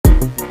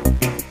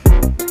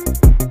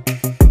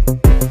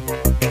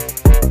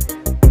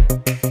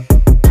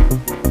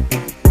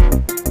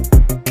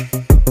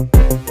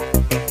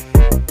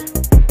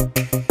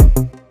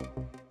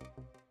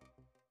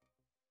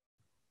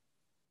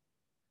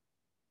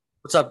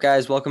What's up,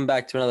 guys? Welcome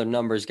back to another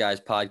Numbers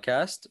Guys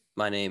podcast.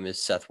 My name is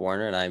Seth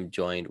Warner, and I'm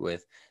joined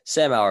with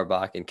Sam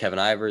Auerbach and Kevin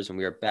Ivers, and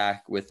we are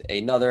back with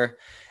another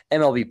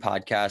MLB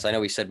podcast. I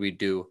know we said we'd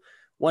do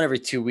one every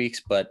 2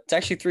 weeks, but it's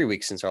actually 3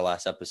 weeks since our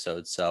last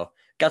episode, so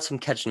got some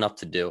catching up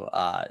to do.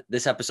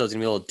 This episode's going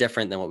to be a little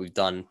different than what we've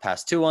done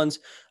past two ones.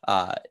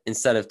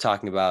 Instead of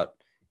talking about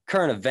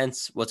current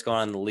events, what's going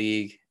on in the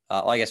league,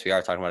 I guess we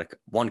are talking about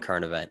one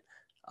current event.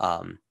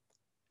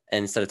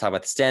 And instead of talking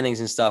about the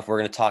standings and stuff, we're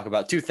going to talk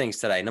about two things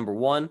today. Number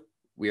one,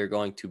 we are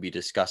going to be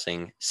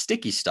discussing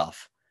sticky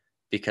stuff,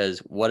 because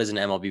what is an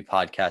MLB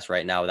podcast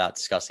right now without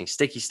discussing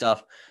sticky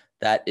stuff?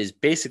 That is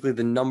basically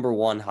the number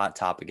one hot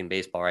topic in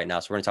baseball right now.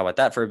 So we're going to talk about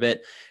that for a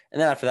bit.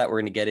 And then after that,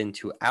 we're going to get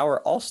into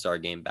our All-Star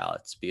Game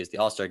ballots, because the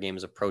All-Star Game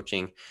is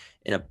approaching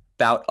in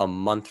about a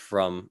month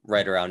from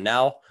right around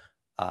now.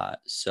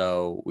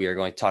 So we are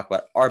going to talk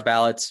about our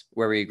ballots,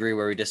 where we agree,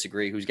 where we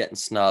disagree, who's getting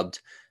snubbed,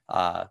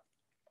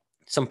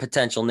 some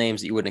potential names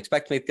that you wouldn't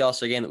expect to make the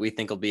All-Star Game that we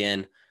think will be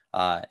in,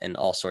 and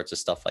all sorts of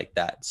stuff like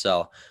that.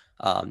 So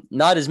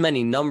not as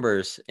many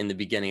numbers in the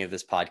beginning of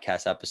this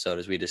podcast episode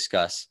as we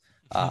discuss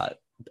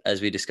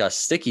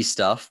sticky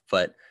stuff,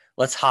 but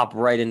let's hop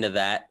right into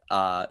that.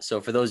 So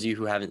for those of you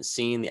who haven't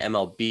seen, the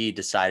MLB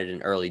decided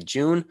in early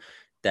June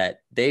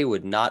that they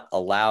would not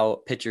allow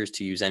pitchers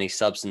to use any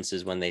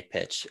substances when they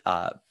pitch.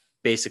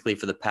 Basically,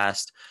 for the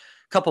past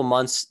couple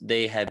months,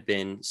 they had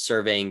been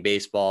surveying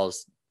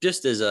baseballs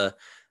just as a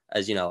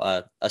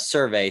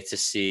survey to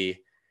see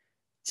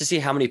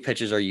how many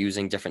pitchers are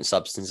using different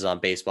substances on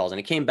baseballs. And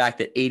it came back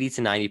that 80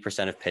 to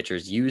 90% of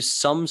pitchers use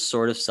some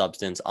sort of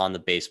substance on the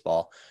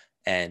baseball.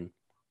 And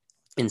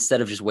instead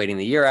of just waiting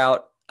the year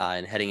out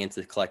and heading into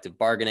the collective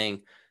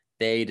bargaining,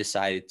 they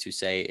decided to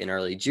say in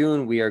early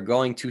June, we are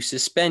going to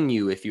suspend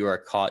you if you are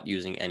caught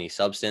using any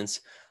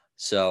substance.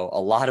 So a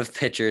lot of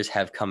pitchers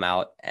have come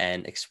out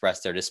and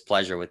expressed their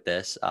displeasure with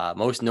this.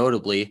 Most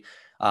notably,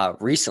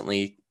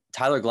 recently,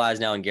 Tyler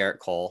Glasnow and Garrett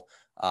Cole.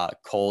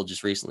 Cole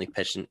just recently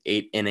pitched an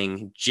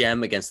 8-inning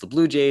gem against the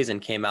Blue Jays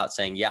and came out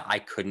saying, yeah, I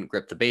couldn't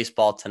grip the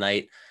baseball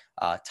tonight.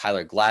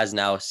 Tyler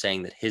Glasnow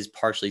saying that his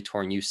partially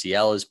torn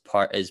UCL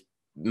is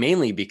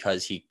mainly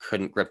because he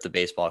couldn't grip the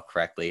baseball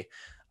correctly.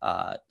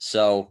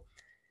 So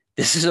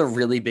this is a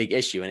really big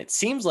issue. And it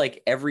seems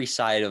like every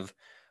side of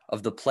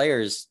the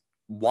players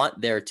want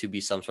there to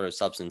be some sort of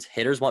substance.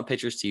 Hitters want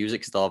pitchers to use it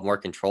because they'll have more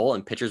control,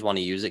 and pitchers want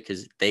to use it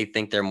because they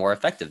think they're more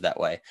effective that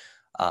way.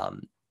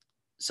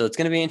 So it's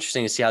going to be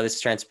interesting to see how this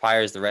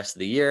transpires the rest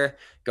of the year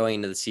going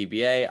into the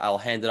CBA. I'll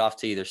hand it off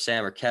to either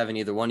Sam or Kevin.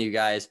 Either one of you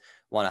guys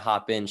want to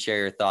hop in, share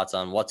your thoughts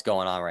on what's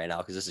going on right now,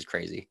 because this is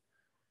crazy.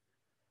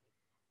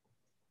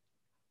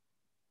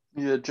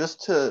 Yeah,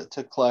 just to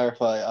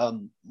clarify,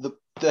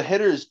 the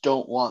hitters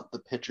don't want the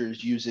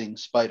pitchers using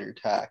spider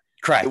tack.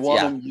 Correct. They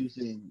want them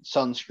using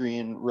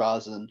sunscreen,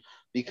 rosin,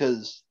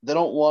 because they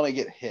don't want to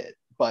get hit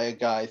by a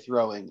guy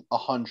throwing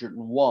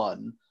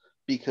 101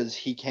 because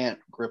he can't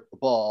grip the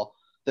ball.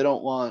 They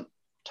don't want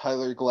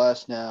Tyler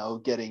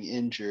Glasnow getting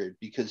injured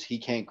because he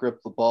can't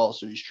grip the ball,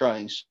 so he's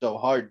trying so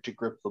hard to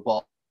grip the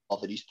ball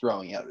that he's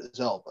throwing out his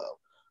elbow.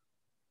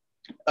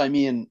 I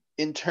mean,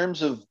 in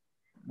terms of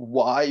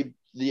why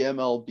the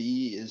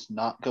MLB is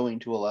not going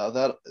to allow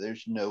that,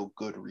 there's no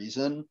good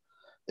reason.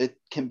 It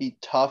can be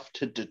tough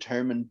to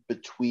determine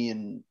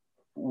between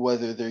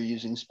whether they're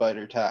using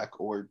spider tack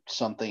or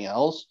something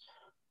else,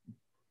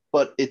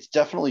 but it's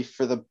definitely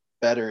for the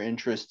better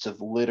interests of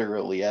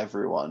literally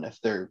everyone. If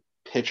their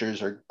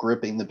pitchers are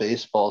gripping the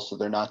baseball so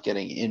they're not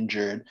getting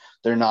injured,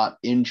 they're not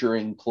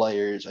injuring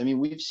players. I mean,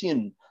 we've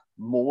seen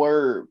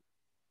more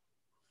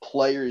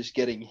players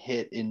getting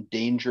hit in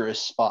dangerous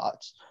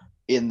spots,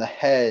 in the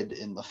head,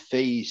 in the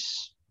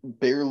face,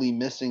 barely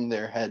missing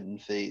their head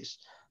and face,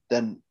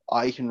 than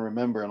I can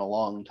remember in a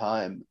long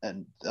time.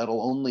 And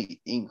that'll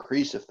only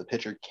increase if the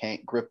pitcher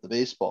can't grip the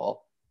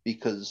baseball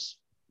because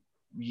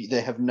they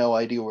have no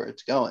idea where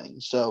it's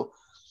going. So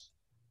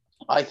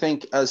I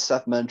think, as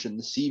Seth mentioned,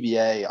 the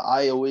CBA,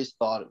 I always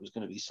thought it was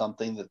going to be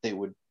something that they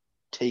would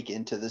take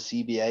into the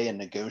CBA and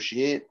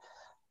negotiate.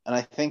 And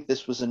I think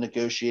this was a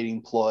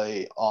negotiating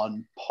ploy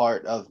on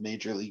part of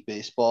Major League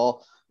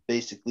Baseball,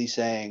 basically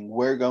saying,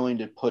 we're going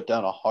to put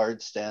down a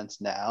hard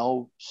stance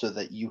now so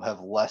that you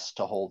have less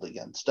to hold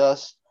against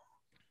us.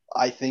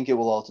 I think it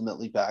will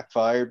ultimately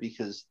backfire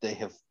because they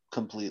have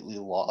completely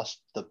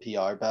lost the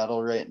PR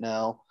battle right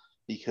now,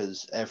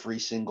 because every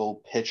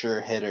single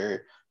pitcher,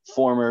 hitter,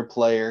 former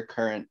player,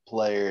 current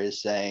player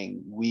is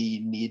saying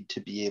we need to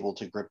be able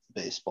to grip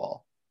the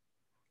baseball.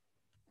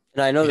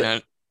 And I know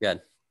that. Yeah.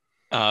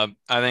 I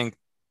think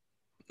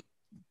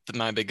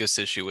my biggest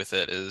issue with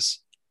it is,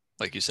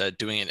 like you said,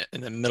 doing it in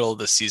the middle of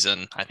the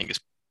season, I think is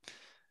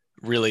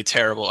really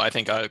terrible. I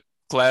think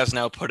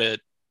Glasnow put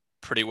it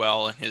pretty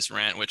well in his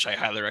rant, which I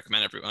highly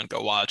recommend everyone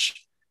go watch.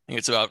 I think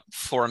it's about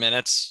 4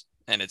 minutes,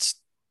 and it's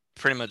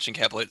pretty much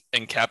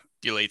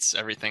encapsulates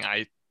everything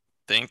I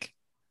think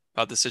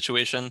about the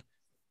situation.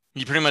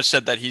 He pretty much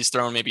said that he's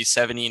thrown maybe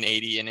 70 and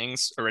 80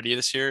 innings already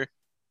this year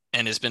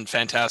and has been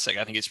fantastic.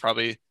 I think he's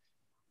probably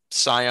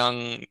Cy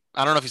Young.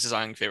 I don't know if he's a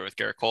Cy Young favorite with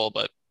Garrett Cole,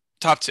 but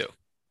top two.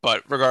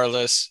 But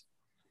regardless,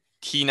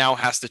 he now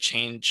has to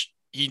change.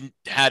 He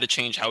had to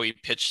change how he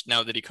pitched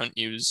now that he couldn't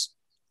use.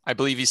 I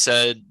believe he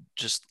said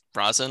just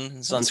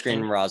rosin, Sunscreen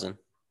and rosin.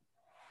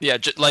 Yeah,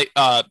 just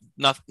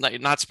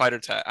not spider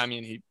tack. I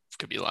mean, he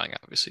could be lying,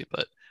 obviously,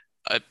 but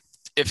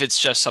if it's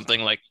just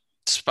something like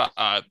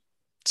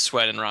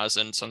sweat and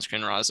rosin,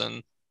 sunscreen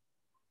rosin,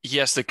 he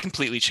has to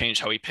completely change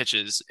how he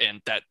pitches,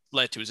 and that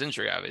led to his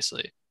injury.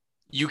 Obviously,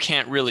 you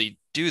can't really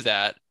do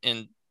that,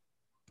 and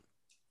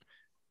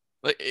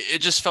it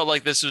just felt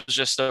like this was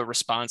just a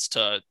response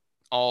to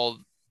all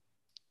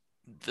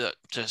the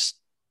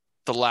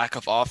lack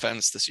of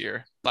offense this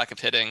year, lack of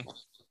hitting,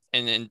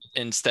 and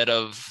instead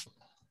of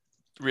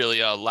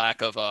really a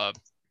lack of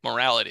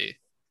morality.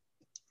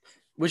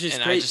 Which is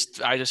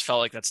crazy. I just felt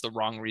like that's the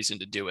wrong reason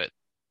to do it.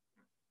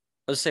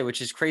 Let's say,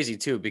 which is crazy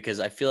too, because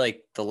I feel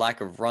like the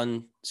lack of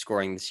run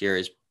scoring this year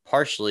is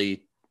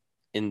partially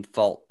in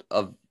fault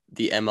of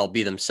the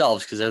MLB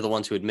themselves, because they're the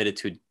ones who admitted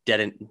to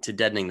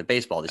deadening the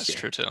baseball this year.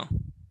 That's true too.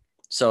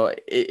 So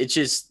it's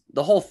just,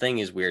 the whole thing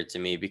is weird to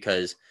me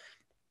because,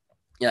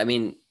 I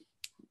mean,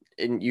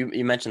 and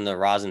you mentioned the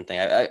rosin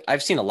thing.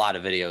 I've seen a lot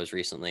of videos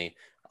recently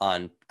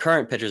on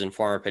current pitchers and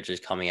former pitchers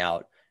coming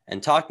out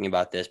and talking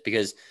about this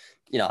because,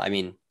 I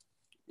mean,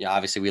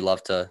 obviously we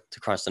love to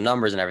crunch the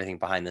numbers and everything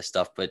behind this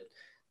stuff, but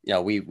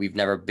we've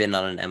never been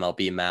on an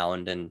MLB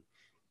mound and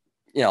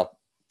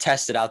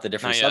tested out the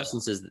different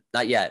substances.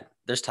 Not yet.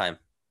 There's time.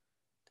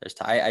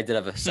 I did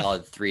have a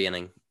solid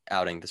 3-inning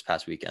outing this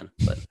past weekend,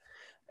 but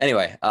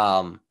anyway,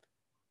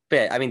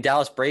 but I mean,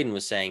 Dallas Braden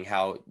was saying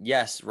how,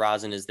 yes,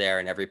 rosin is there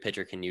and every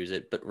pitcher can use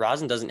it, but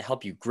rosin doesn't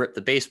help you grip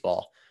the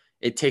baseball.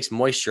 It takes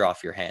moisture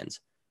off your hands.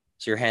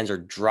 So your hands are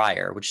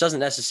drier, which doesn't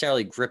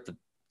necessarily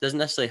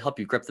help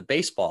you grip the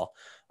baseball.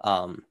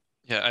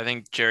 Yeah, I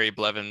think Jerry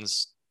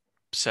Blevins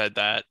said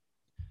that,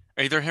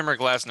 either him or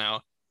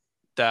Glasnow,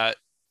 that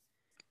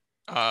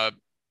I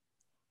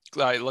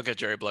look at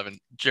Jerry Blevins.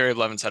 Jerry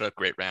Blevins had a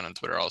great rant on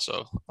Twitter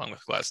also, along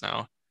with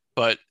Glasnow.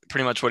 But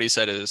pretty much what he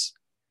said is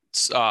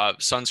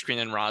sunscreen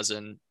and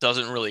rosin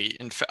doesn't really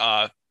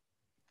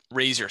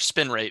raise your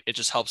spin rate. It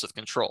just helps with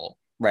control.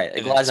 Right.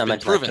 Glasnow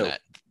mentioned proven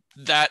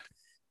that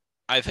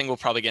I think we'll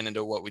probably get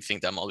into what we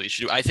think the MLB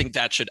should do. I think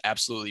that should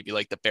absolutely be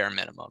like the bare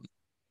minimum.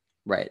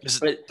 Right.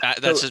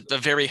 That's a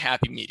very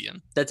happy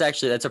median. That's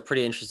a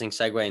pretty interesting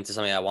segue into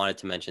something I wanted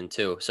to mention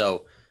too.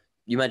 So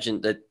you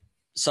mentioned that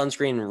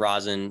sunscreen and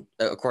rosin,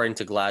 according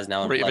to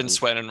Glasnow, or even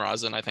sweat and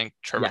rosin. I think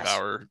Trevor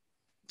Bauer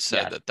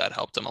said that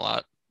helped him a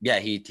lot. Yeah,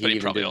 he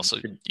probably did also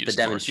the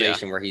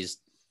demonstration where he's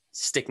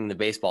sticking the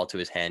baseball to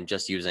his hand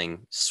just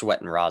using sweat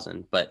and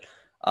rosin. But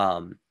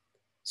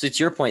so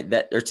to your point,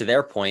 to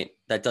their point,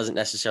 that doesn't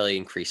necessarily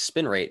increase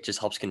spin rate, just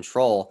helps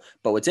control.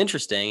 But what's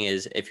interesting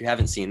is, if you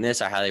haven't seen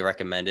this, I highly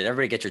recommend it.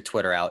 Everybody get your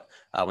Twitter out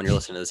when you're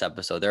listening to this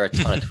episode. There are a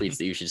ton of tweets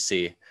that you should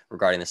see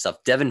regarding this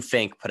stuff. Devin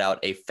Fink put out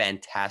a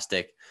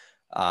fantastic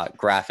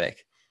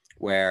graphic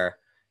where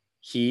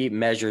he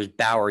measures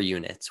Bauer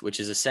units, which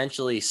is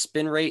essentially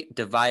spin rate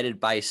divided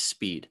by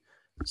speed.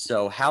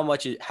 So how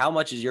much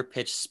is your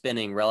pitch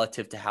spinning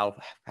relative to how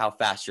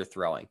fast you're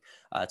throwing?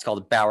 It's called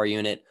a Bauer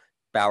unit.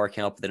 Bauer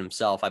came up with it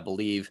himself. I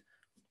believe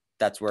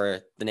that's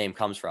where the name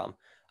comes from.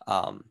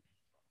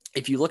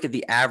 If you look at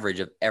the average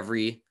of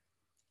every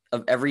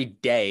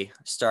day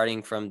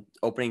starting from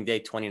opening day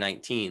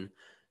 2019,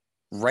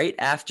 right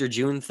after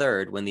June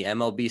 3rd, when the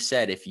MLB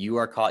said if you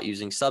are caught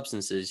using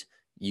substances,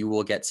 you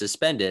will get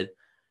suspended,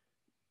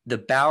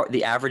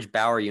 the average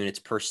Bauer units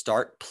per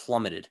start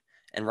plummeted.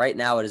 And right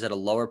now it is at a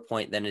lower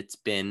point than it's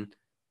been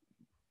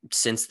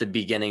since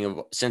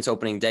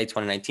opening day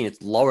 2019.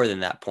 It's lower than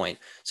that point.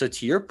 So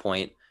to your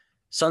point,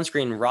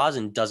 sunscreen and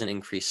rosin doesn't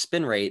increase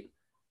spin rate,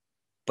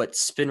 but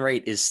spin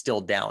rate is still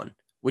down,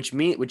 which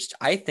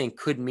I think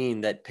could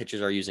mean that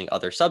pitchers are using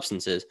other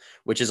substances,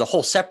 which is a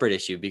whole separate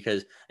issue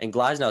because, and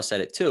Glasnow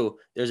said it too,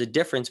 there's a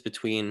difference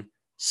between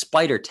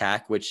spider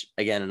tack, which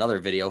again, another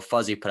video,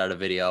 Fuzzy put out a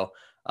video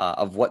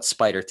of what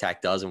spider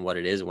tack does and what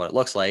it is and what it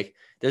looks like.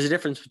 There's a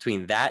difference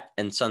between that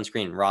and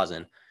sunscreen and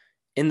rosin.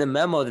 In the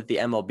memo that the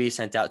MLB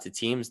sent out to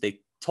teams, they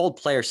told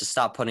players to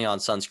stop putting on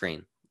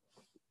sunscreen.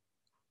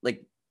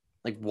 Like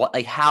what?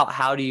 Like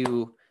how do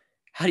you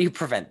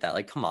prevent that?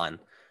 Like, come on.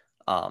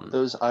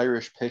 Those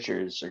Irish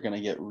pitchers are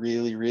gonna get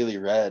really, really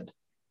red.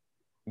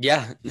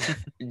 Yeah,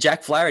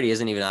 Jack Flaherty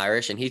isn't even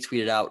Irish, and he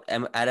tweeted out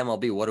at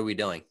MLB, "What are we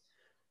doing?"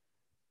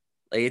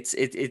 Like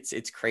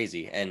it's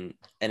crazy. And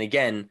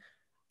again,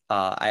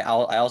 I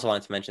also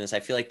wanted to mention this.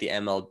 I feel like the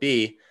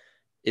MLB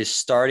is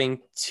starting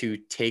to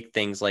take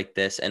things like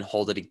this and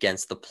hold it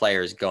against the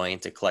players going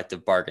into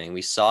collective bargaining.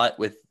 We saw it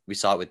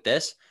with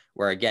this,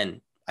 where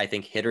again, I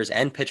think hitters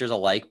and pitchers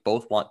alike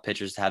both want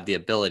pitchers to have the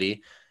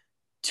ability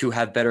to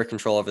have better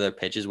control over their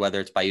pitches, whether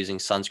it's by using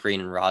sunscreen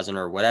and rosin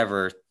or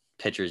whatever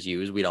pitchers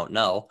use. We don't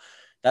know.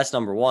 That's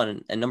number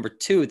one. And number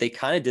two, they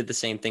kind of did the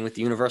same thing with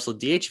the universal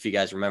DH, if you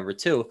guys remember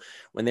too,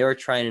 when they were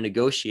trying to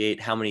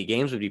negotiate how many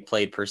games would be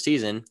played per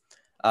season.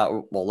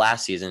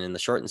 Last season in the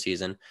shortened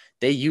season,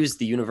 they used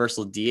the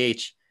universal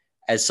DH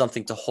as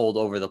something to hold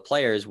over the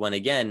players when,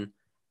 again,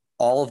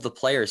 all of the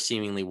players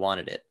seemingly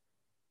wanted it.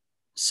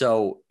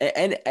 So,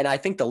 and I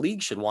think the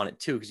league should want it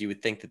too, because you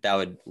would think that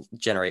would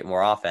generate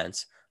more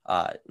offense,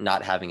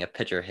 not having a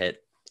pitcher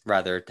hit,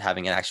 rather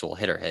having an actual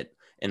hitter hit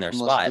in their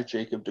Unless spot.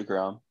 they're Jacob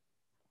deGrom.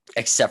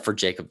 Except for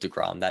Jacob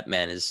deGrom. That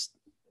man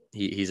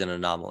he's an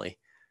anomaly.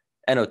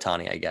 And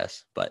Ohtani, I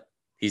guess, but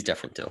he's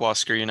different too.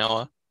 Huascar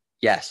Yanoa.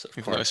 Yes,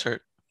 of course.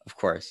 Of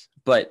course.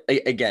 But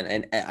again,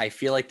 and I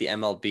feel like the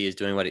MLB is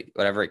doing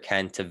whatever it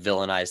can to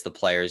villainize the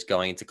players,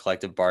 going into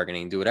collective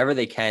bargaining, do whatever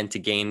they can to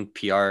gain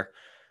PR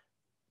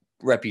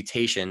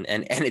reputation,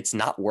 and it's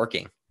not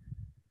working.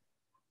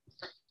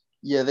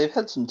 Yeah, they've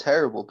had some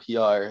terrible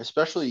PR,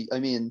 especially, I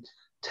mean,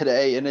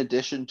 today, in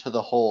addition to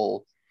the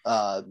whole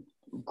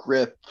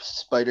grip,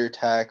 spider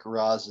tack,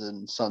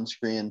 rosin,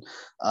 sunscreen,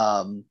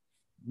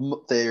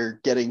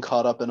 they're getting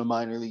caught up in a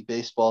minor league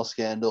baseball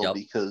scandal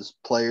because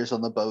players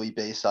on the Bowie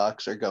Bay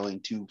Sox are going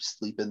to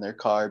sleep in their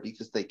car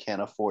because they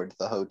can't afford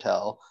the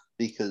hotel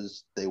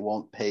because they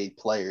won't pay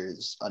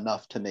players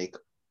enough to make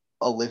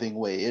a living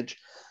wage.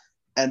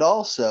 And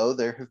also,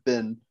 there have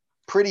been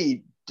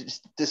pretty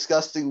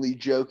disgustingly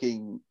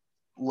joking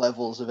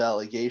levels of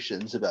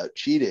allegations about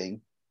cheating,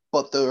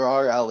 but there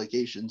are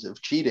allegations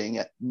of cheating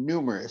at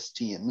numerous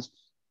teams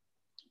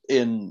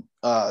in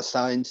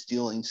sign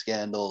stealing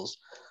scandals.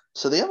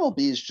 So the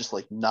MLB has just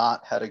like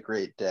not had a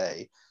great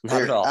day.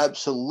 Not at all. They're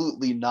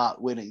absolutely not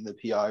winning the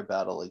PR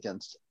battle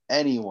against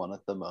anyone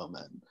at the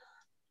moment.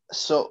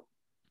 So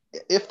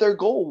if their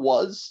goal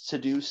was to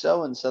do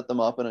so and set them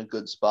up in a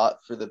good spot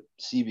for the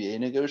CBA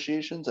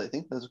negotiations, I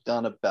think that's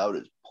gone about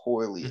as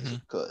poorly as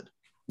it could.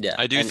 Yeah.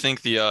 I do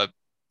think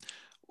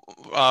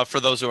for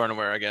those who aren't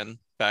aware, again,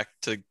 back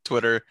to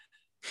Twitter,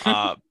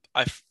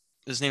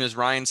 his name is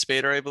Ryan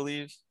Spader, I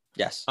believe.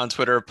 Yes. On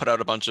Twitter, put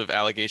out a bunch of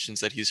allegations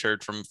that he's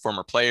heard from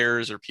former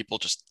players or people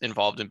just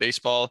involved in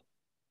baseball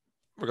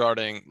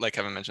regarding, like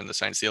Kevin mentioned, the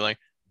sign stealing.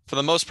 For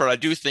the most part, I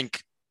do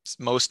think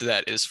most of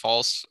that is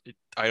false.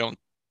 I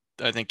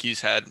think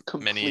he's had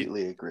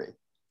completely agree.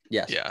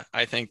 Yes. Yeah,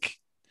 I think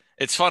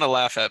it's fun to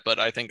laugh at, but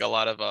I think a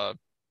lot of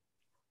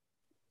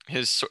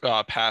his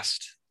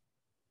past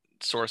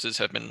sources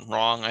have been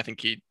wrong. I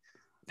think he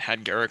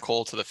had Garrett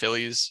Cole to the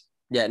Phillies.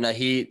 Yeah, no,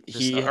 he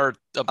or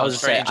a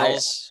bunch of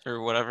Angels or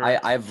whatever.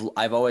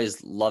 I've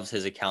always loved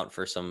his account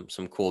for some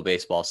cool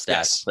baseball stats.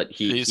 Yes, but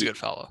he's a good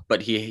fellow.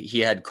 But he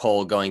had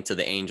Cole going to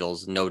the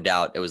Angels, no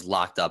doubt. It was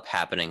locked up,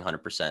 happening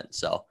 100%.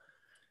 So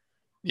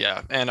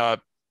yeah, and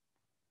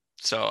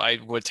so I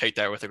would take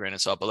that with a grain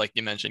of salt. But like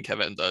you mentioned,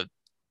 Kevin,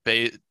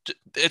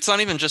 it's not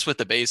even just with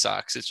the Bay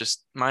Sox. It's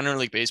just minor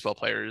league baseball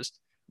players.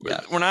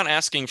 Yeah. We're not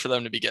asking for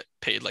them to get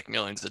paid like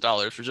millions of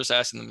dollars. We're just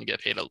asking them to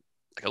get paid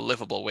a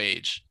livable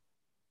wage,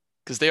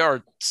 because they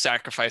are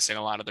sacrificing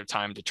a lot of their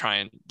time to try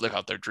and live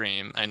out their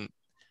dream. And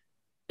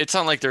it's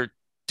not like they're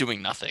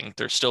doing nothing.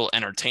 They're still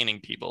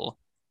entertaining people.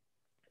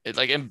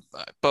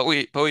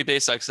 Bowie Bay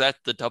Sox, is that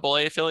the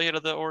AA affiliate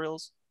of the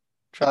Orioles?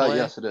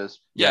 Yes, it is.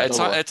 Yeah, it's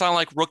not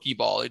like rookie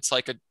ball. It's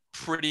like a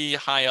pretty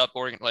high up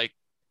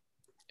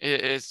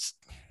it's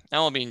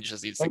MLB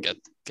just needs to get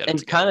and it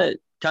together.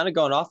 Kind of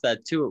going off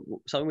that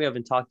too, something we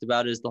haven't talked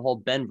about is the whole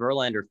Ben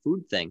Verlander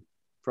food thing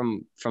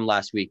from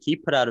last week. He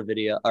put out a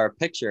video or a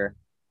picture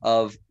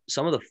of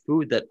some of the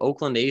food that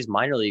Oakland A's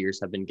minor leaguers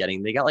have been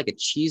getting. They got like a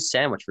cheese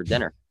sandwich for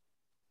dinner.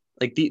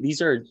 Like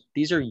these are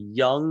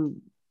young,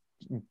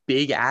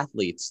 big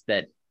athletes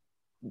that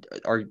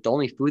are the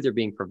only food they're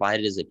being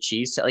provided is a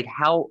cheese. Like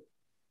how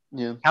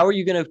are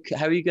you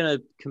gonna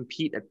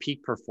compete at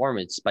peak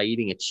performance by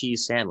eating a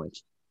cheese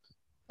sandwich?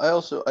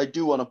 I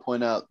do want to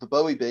point out the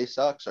Bowie Bay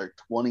Sox are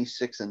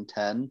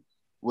 26-10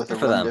 with a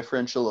run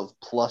differential of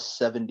plus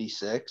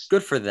 76.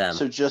 Good for them.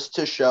 So just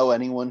to show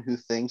anyone who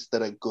thinks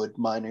that a good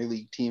minor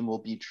league team will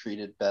be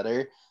treated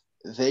better,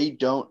 they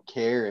don't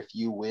care if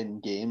you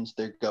win games.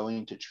 They're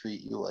going to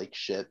treat you like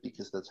shit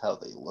because that's how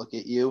they look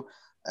at you.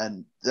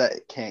 And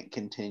that can't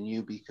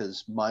continue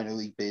because minor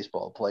league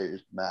baseball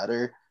players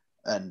matter.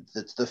 And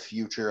it's the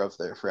future of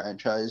their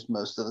franchise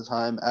most of the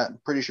time. I'm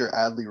pretty sure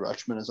Adley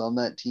Rutschman is on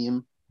that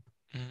team.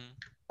 Mm-hmm.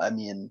 I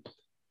mean,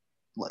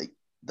 like,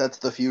 that's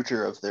the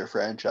future of their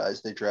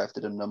franchise. They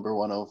drafted him number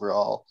 1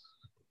 overall.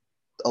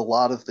 A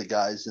lot of the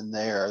guys in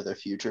there are the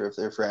future of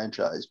their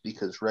franchise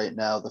because right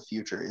now the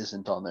future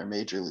isn't on their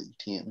major league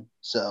team.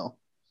 So,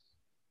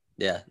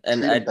 yeah,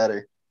 and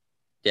better.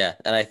 Yeah,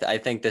 and I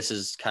think this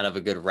is kind of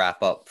a good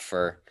wrap up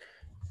for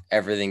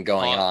everything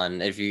going on.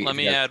 Let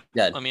me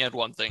add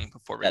one thing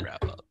before we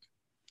wrap up.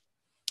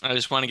 I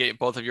just want to get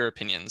both of your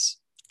opinions.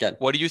 Good.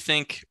 What do you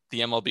think the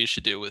MLB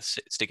should do with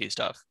sticky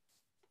stuff?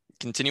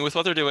 Continue with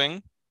what they're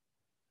doing,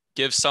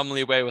 give some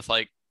leeway with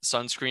like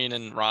sunscreen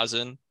and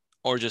rosin,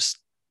 or just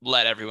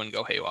let everyone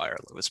go haywire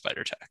with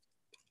spider tack?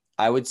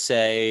 I would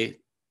say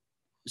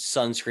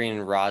sunscreen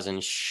and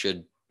rosin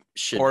should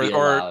be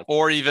allowed.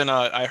 Or even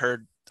I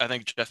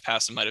think Jeff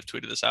Passan might have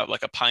tweeted this out,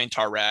 like a pine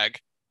tar rag.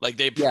 Like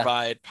they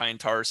provide pine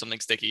tar or something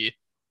sticky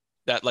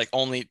that like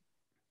only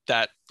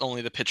that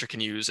only the pitcher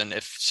can use, and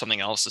if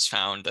something else is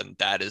found, then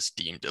that is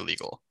deemed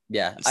illegal.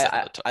 Yeah,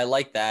 I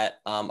like that.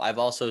 I've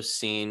also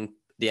seen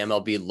the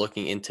MLB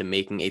looking into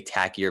making a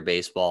tackier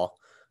baseball.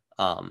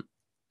 And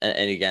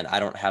again,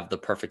 I don't have the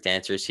perfect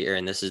answers here,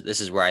 and this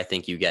is where I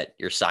think you get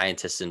your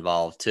scientists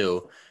involved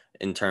too,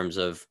 in terms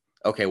of,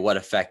 okay, what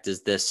effect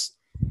does this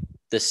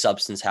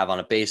substance have on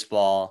a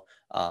baseball?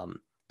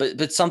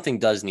 But something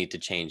does need to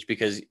change,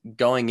 because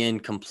going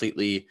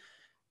completely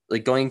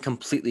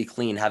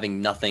clean,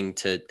 having nothing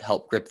to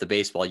help grip the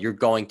baseball, you're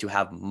going to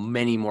have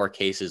many more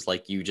cases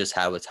like you just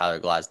had with Tyler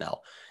Glasnow.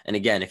 And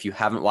again, if you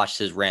haven't watched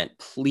his rant,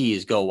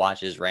 please go watch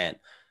his rant,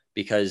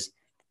 because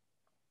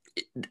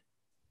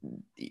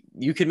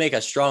you could make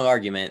a strong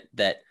argument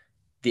that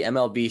the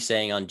MLB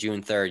saying on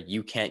June 3rd,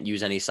 you can't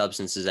use any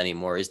substances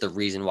anymore, is the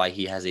reason why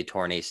he has a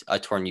torn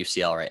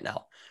UCL right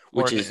now,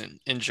 which is an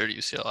injured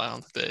UCL. I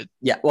don't think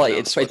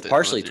it's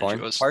partially torn.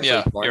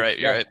 You're right.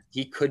 You're right.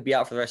 He could be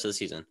out for the rest of the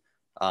season.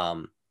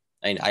 And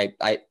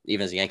I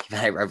even as a Yankee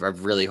fan, I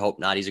really hope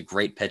not. He's a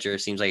great pitcher.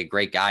 Seems like a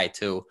great guy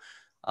too.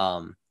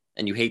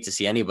 And you hate to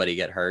see anybody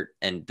get hurt,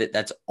 and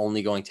that's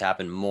only going to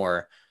happen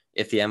more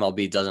if the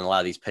MLB doesn't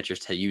allow these pitchers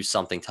to use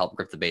something to help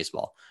grip the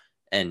baseball.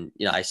 And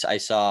I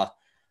saw,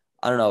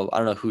 I don't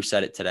know who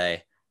said it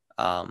today,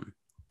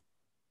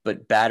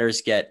 but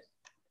batters get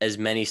as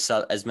many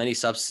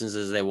substances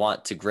as they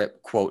want to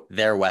grip, quote,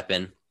 their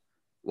weapon.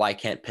 Why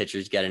can't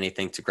pitchers get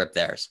anything to grip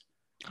theirs?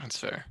 That's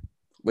fair.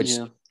 Which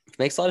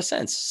makes a lot of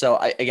sense. So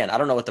I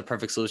don't know what the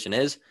perfect solution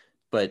is,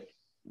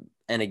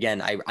 and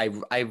again,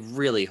 I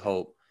really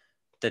hope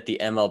that the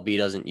MLB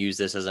doesn't use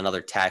this as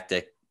another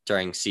tactic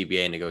during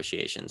CBA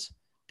negotiations,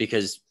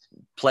 because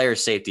player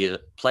safety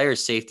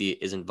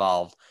is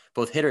involved,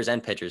 both hitters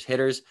and pitchers.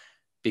 Hitters,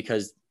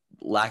 because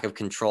lack of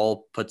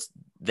control puts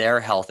their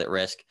health at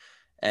risk,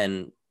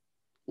 and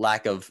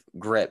lack of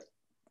grip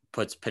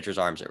puts pitchers'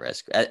 arms at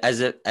risk,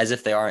 as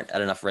if they aren't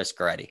at enough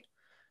risk already.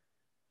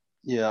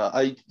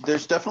 Yeah,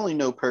 there's definitely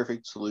no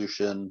perfect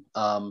solution.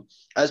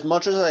 As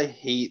much as I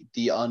hate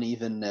the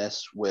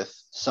unevenness with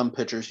some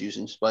pitchers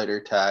using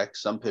spider tack,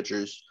 some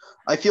pitchers,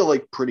 I feel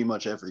like pretty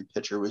much every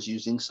pitcher was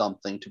using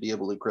something to be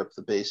able to grip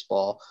the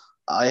baseball.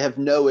 I have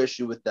no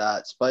issue with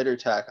that. Spider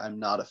tack, I'm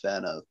not a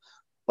fan of,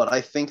 but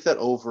I think that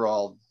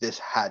overall this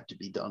had to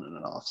be done in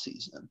an off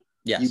season.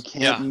 Yes. You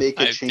can't make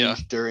a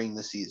change during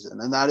the season,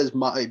 and that is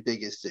my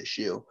biggest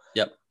issue.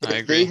 Yep.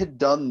 If they had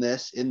done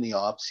this in the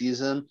off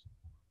season,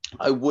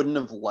 I wouldn't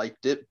have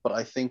liked it, but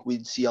I think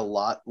we'd see a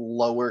lot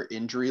lower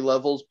injury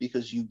levels,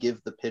 because you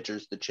give the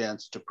pitchers the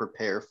chance to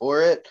prepare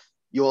for it.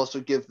 You also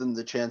give them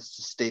the chance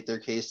to state their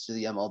case to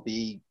the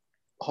MLB,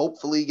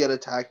 hopefully get a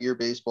tackier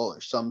baseball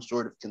or some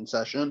sort of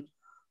concession.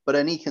 But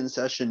any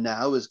concession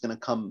now is going to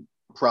come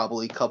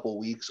probably a couple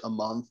weeks, a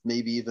month,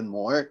 maybe even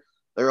more.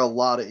 There are a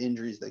lot of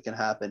injuries that can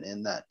happen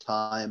in that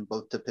time,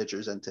 both to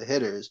pitchers and to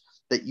hitters,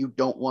 that you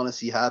don't want to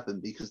see happen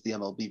because the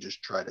MLB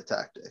just tried a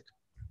tactic.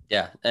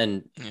 Yeah.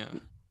 And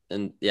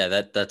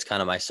that's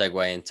kind of my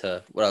segue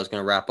into what I was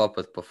going to wrap up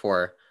with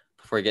before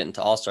we get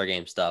into All-Star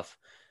Game stuff.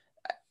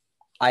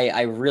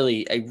 I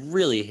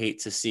really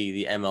hate to see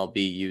the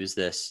MLB use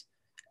this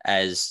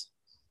as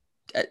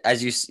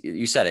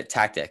you said it,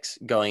 tactics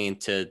going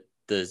into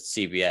the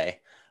CBA.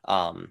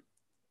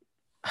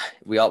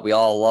 We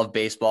all love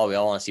baseball. We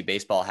all want to see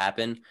baseball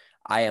happen.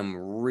 I am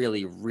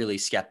really, really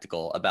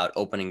skeptical about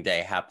opening day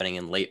happening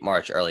in late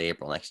March, early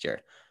April next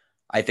year.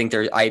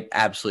 I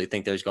absolutely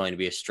think there's going to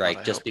be a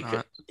strike, just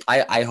because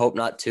I hope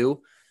not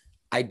too.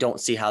 I don't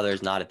see how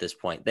there's not at this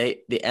point.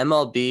 The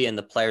MLB and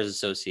the Players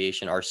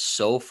Association are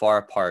so far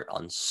apart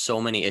on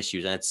so many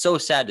issues, and it's so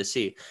sad to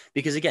see,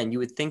 because again, you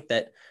would think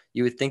that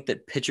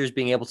pitchers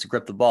being able to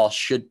grip the ball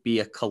should be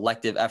a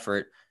collective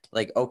effort.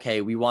 Like,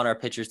 okay, we want our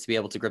pitchers to be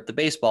able to grip the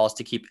baseballs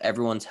to keep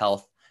everyone's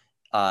health,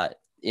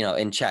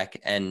 in check.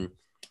 And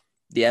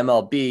the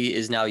MLB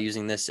is now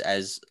using this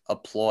as a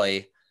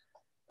ploy.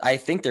 I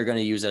think they're going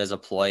to use it as a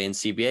ploy in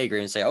CBA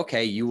agreement and say,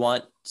 okay, you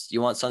want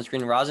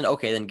sunscreen and rosin?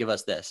 Okay, then give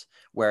us this,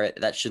 where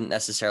that shouldn't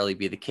necessarily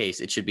be the case.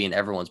 It should be in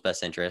everyone's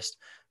best interest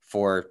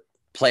for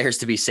players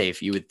to be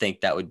safe. You would think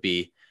that'd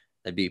be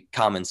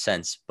common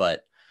sense,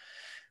 but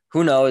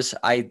who knows?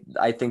 I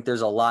think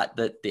there's a lot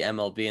that the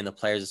MLB and the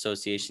Players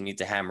Association need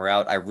to hammer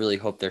out. I really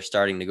hope they're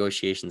starting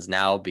negotiations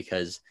now,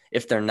 because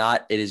if they're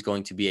not, it is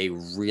going to be a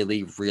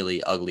really,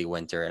 really ugly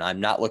winter, and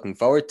I'm not looking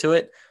forward to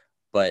it,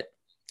 but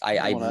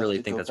I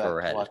really think that's where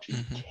we're headed. Watching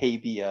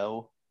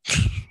KBO.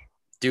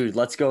 Dude,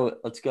 let's go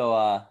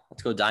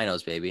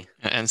Dinos, baby.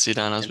 NC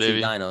Dinos,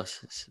 baby.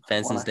 Dinos.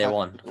 Fan since day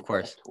one, of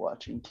course.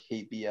 Watching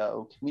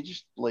KBO. Can we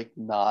just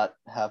not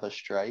have a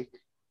strike?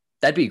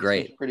 That'd be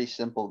great. It's pretty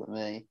simple to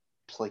me.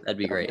 That'd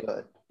be great.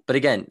 Good. But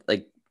again,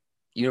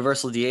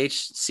 universal DH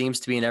seems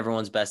to be in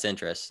everyone's best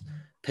interest.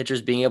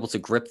 Pitchers being able to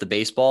grip the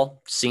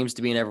baseball seems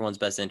to be in everyone's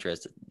best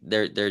interest.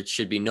 There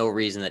should be no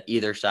reason that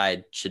either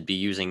side should be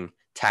using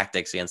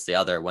tactics against the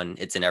other when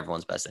it's in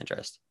everyone's best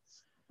interest.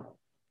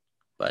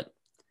 But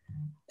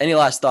any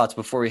last thoughts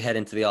before we head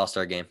into the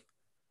All-Star game?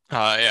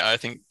 I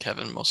think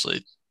Kevin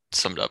mostly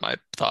summed up my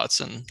thoughts.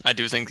 And I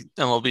do think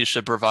MLB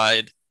should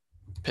provide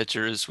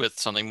pitchers with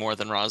something more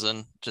than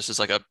rosin, just as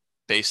like a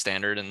base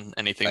standard, and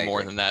anything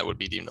more than that would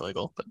be deemed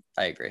illegal. But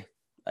I agree.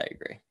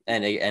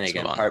 And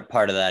again,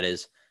 part of that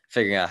is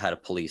figuring out how to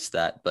police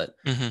that. But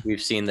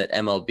we've seen that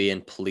MLB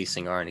and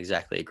policing aren't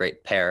exactly a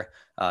great pair.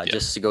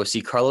 Just to go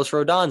see Carlos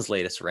Rodon's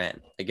latest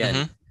rant.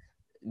 Again,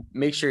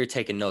 make sure you're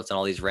taking notes on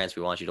all these rants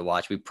we want you to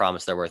watch. We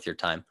promise they're worth your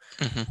time.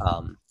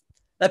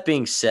 That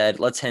being said,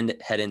 let's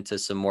head into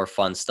some more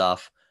fun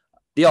stuff.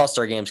 The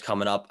All-Star Game's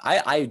coming up.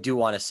 I do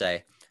want to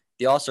say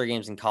the All-Star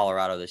Game's in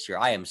Colorado this year.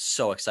 I am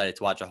so excited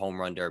to watch a home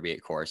run derby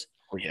at Coors.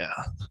 Oh, yeah.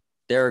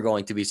 There are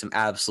going to be some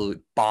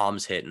absolute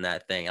bombs hitting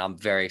that thing. I'm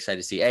very excited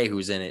to see A,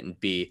 who's in it, and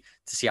B,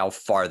 to see how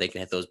far they can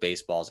hit those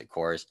baseballs at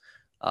Coors.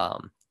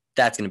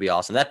 That's going to be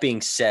awesome. That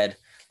being said,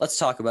 let's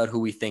talk about who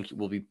we think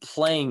will be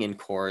playing in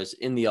Coors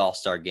in the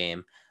All-Star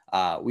Game.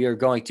 We are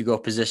going to go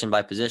position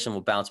by position.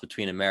 We'll bounce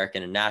between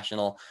American and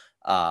National.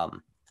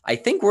 I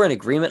think we're in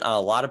agreement on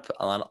a lot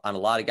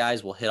of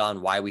guys. We'll hit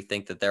on why we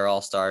think that they're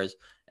All-Stars,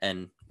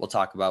 and we'll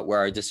talk about where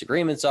our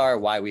disagreements are,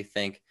 why we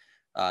think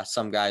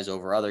some guys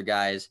over other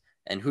guys,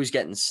 and who's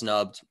getting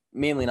snubbed,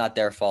 mainly not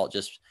their fault,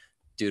 just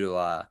due to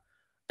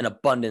an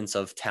abundance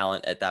of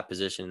talent at that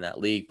position in that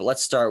league. But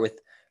let's start with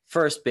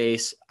first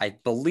base. I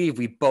believe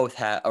we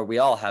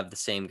all have the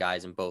same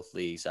guys in both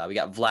leagues. We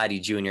got Vladdy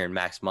Jr. and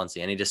Max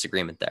Muncy. Any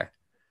disagreement there?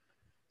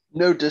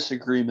 No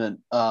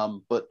disagreement.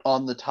 But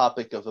on the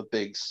topic of a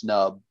big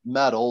snub,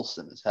 Matt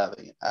Olson is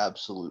having an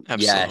absolutely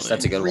yes,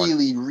 that's a good one.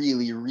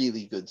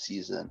 Really good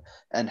season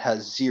and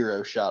has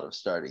zero shot of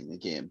starting the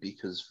game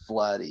because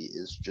Vladdy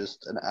is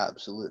just an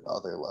absolute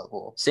other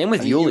level. Same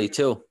with Yuli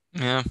too.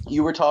 Yeah.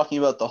 You were talking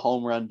about the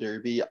home run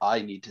derby.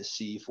 I need to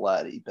see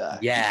Vladdy back.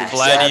 Yeah,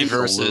 Vladdy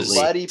versus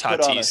Vladdy put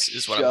on a Tatis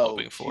is what I'm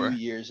hoping for. 2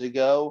 years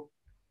ago,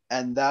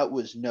 and that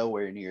was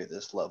nowhere near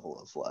this level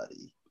of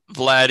Vladdy.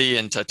 Vladdy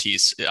and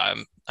Tatis.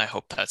 I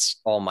hope that's.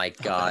 Oh my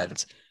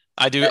God.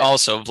 I do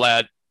also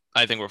Vlad.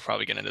 I think we're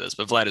probably getting into this,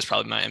 but Vlad is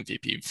probably my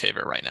MVP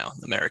favorite right now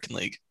in the American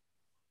League.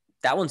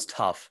 That one's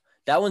tough.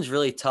 That one's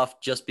really tough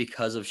just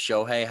because of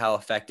Shohei, how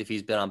effective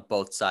he's been on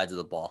both sides of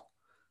the ball.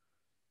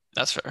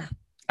 That's fair.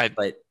 I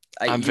think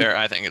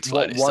it's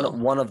Vladdy.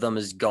 One of them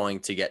is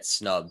going to get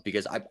snubbed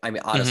because I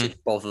mean honestly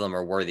both of them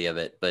are worthy of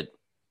it, but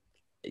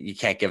you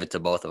can't give it to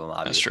both of them,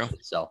 obviously. That's true.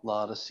 So a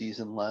lot of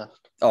season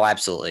left. Oh,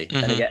 absolutely.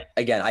 And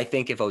again, I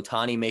think if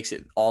Ohtani makes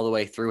it all the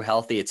way through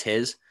healthy, it's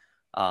his.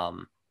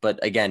 But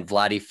again,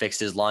 Vladdy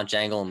fixed his launch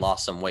angle and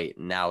lost some weight.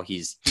 And now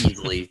he's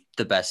easily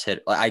the best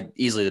hitter.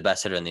 Easily the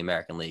best hitter in the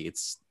American League.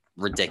 It's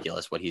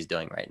ridiculous what he's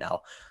doing right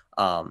now.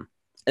 And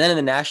then in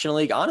the National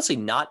League, honestly,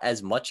 not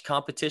as much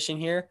competition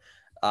here.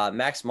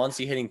 Max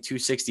Muncy hitting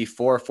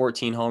 264,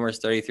 14 homers,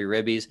 33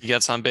 ribbies. He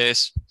gets on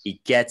base.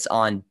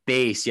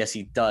 Yes,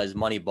 he does.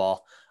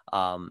 Moneyball.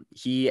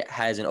 He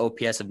has an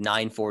OPS of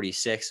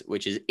 946,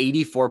 which is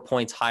 84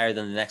 points higher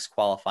than the next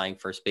qualifying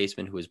first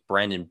baseman, who is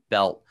Brandon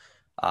Belt.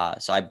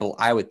 So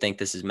I would think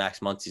this is Max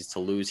Muncy's to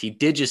lose. He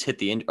did just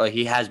hit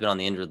he has been on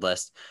the injured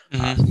list. So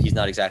he's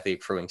not exactly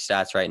accruing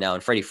stats right now.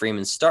 And Freddie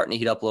Freeman's starting to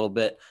heat up a little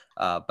bit.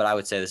 But I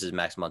would say this is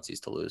Max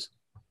Muncy's to lose.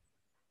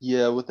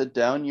 Yeah, with a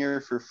down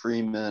year for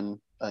Freeman,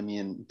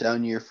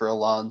 down year for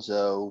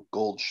Alonso,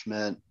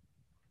 Goldschmidt,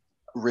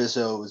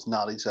 Rizzo is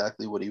not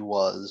exactly what he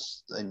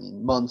was.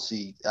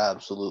 Muncy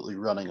absolutely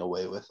running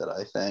away with it,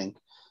 I think.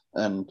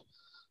 And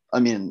I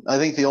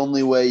think the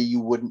only way you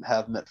wouldn't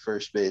have him at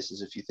first base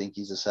is if you think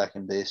he's a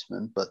second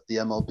baseman, but the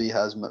MLB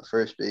has him at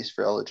first base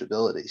for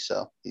eligibility,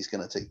 so he's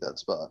going to take that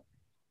spot.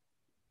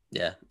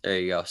 Yeah, there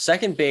you go.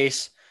 Second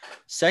base.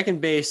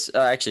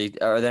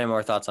 Actually, are there any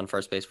more thoughts on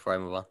first base before I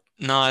move on?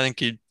 No, I think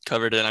you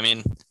covered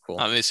it. Cool.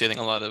 Obviously, I think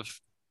a lot of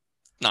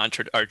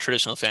our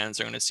traditional fans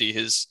are going to see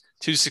his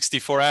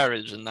 264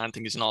 average and not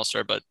think he's an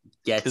all-star, but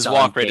his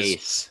walk rate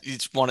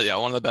he's one of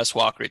the best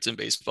walk rates in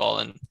baseball.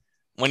 And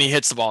when he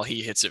hits the ball,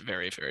 he hits it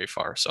very, very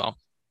far. So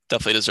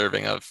definitely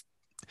deserving of,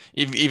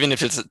 even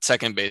if it's at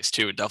second base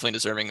too, definitely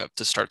deserving of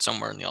to start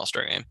somewhere in the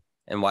All-Star game.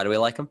 And why do we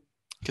like him?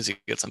 Because he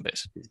gets on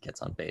base. He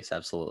gets on base.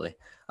 Absolutely.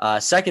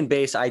 Second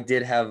base, I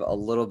did have a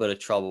little bit of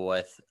trouble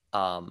with.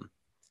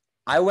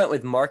 I went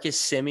with Marcus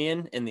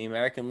Semien in the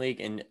American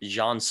League and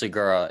Jean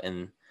Segura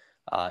in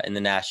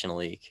the National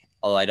League.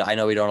 Although I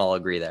know we don't all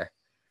agree there.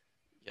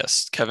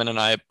 Yes, Kevin and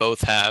I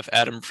both have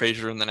Adam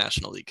Frazier in the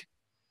National League,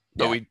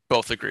 but we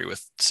both agree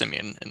with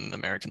Semien in the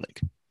American League.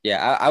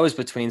 Yeah, I was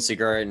between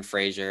Segura and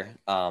Frazier.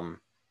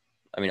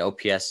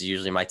 OPS is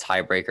usually my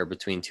tiebreaker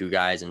between two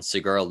guys, and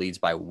Segura leads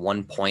by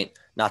 1 point.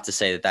 Not to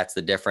say that that's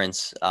the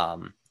difference,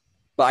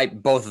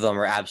 but both of them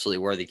are absolutely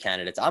worthy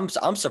candidates. I'm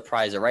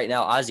surprised that right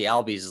now Ozzie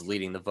Albies is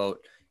leading the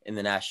vote in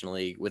the National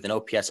League with an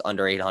OPS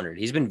under 800.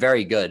 He's been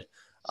very good.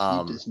 He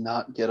does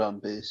not get on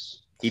base.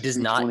 He does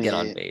not get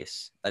on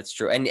base. That's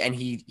true. And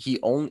he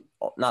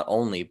not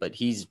only, but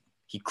he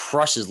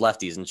crushes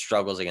lefties and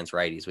struggles against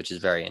righties, which is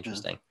very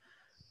interesting.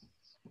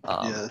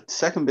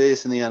 Second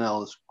base in the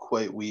NL is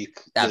quite weak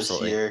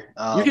Absolutely. this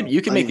year.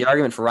 You could make the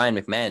argument for Ryan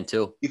McMahon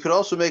too. You could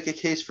also make a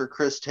case for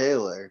Chris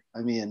Taylor. I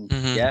mean,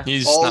 Yeah.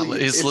 He's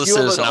if listed you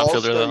have as an an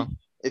outfielder all-star, though.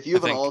 if you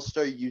have I an think.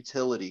 all-star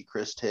utility,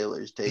 Chris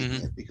Taylor's taking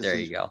it because There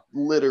he's you go.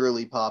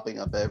 literally popping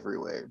up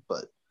everywhere.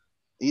 But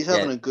he's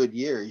having a good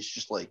year. He's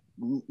just like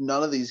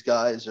none of these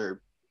guys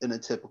are in a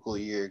typical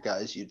year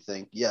guys you'd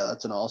think, yeah,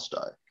 that's an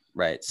all-star.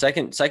 Right.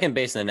 Second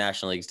base in the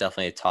National League is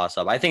definitely a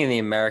toss-up. I think in the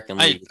American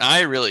League,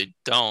 I really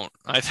don't.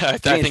 I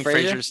think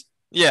Frazier's.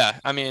 Yeah,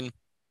 I mean,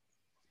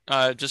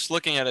 just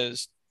looking at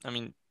his, I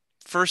mean,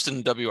 first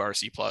in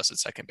WRC plus at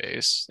second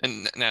base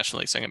and National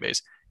League second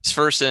base. He's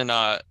first in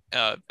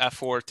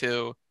F4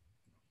 too.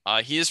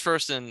 He is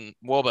first in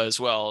WOBA as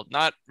well.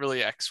 Not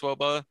really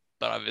ex-WOBA,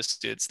 but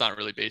obviously it's not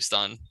really based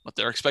on what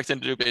they're expecting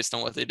to do based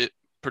on what they did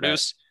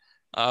produce.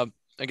 Right.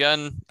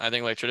 Again, I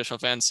think like traditional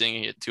fans seeing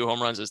he hit 2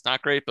 home runs is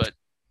not great, but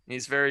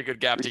he's very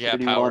good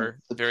gap-to-gap power,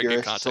 very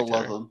good contact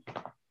hitter.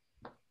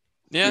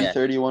 Yeah,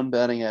 331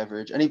 batting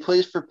average, and he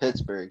plays for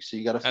Pittsburgh, so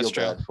you got to feel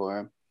bad for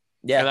him.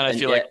 Yeah, and then I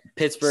feel like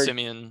Pittsburgh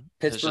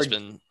has just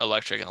been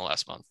electric in the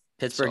last month.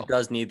 Pittsburgh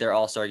does need their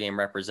All-Star game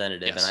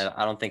representative, yes. And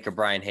I don't think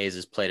Brian Hayes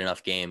has played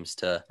enough games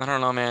to. I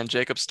don't know, man.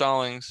 Jacob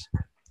Stallings.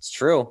 It's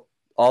true.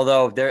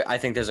 Although I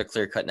think there's a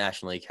clear-cut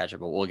National League catcher,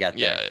 but we'll get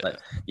there. Yeah. But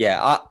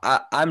yeah,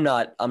 I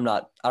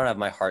don't have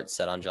my heart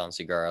set on John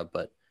Segura,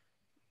 but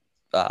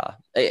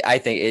I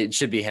think it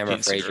should be Hammer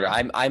Frazier.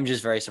 I'm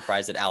just very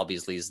surprised that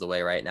Albies leads the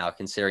way right now,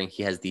 considering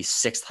he has the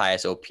 6th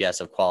highest OPS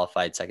of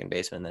qualified second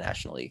baseman in the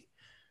National League.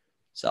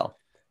 So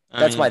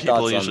that's my thoughts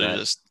on that. People usually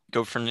just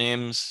go for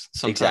names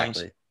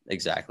sometimes.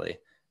 Exactly.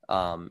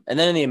 And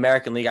then in the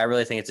American League, I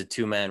really think it's a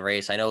 2-man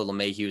race. I know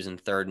LeMahieu's in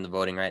 3rd in the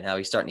voting right now.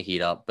 He's starting to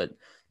heat up, but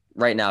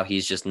right now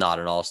he's just not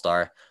an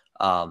all-star.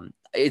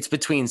 It's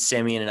between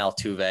Semien and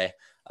Altuve.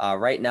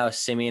 Right now,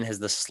 Semien has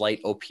the slight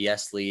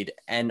OPS lead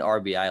and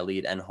RBI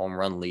lead and home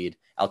run lead.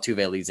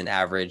 Altuve leads in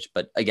average,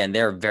 but again,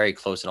 they're very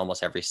close in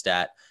almost every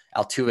stat.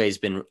 Altuve's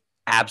been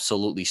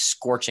absolutely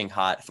scorching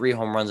hot, 3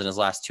 home runs in his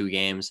last 2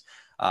 games.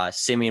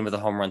 Semien with a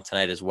home run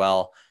tonight as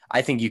well.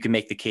 I think you can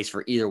make the case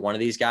for either one of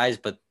these guys,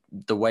 but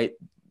the way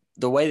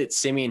that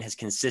Semien has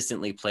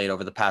consistently played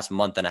over the past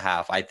month and a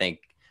half, I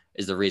think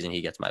is the reason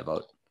he gets my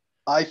vote.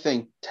 I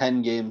think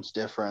 10 games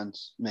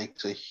difference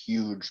makes a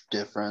huge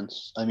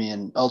difference. I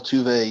mean,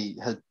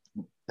 Altuve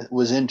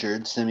was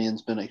injured.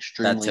 Semien's been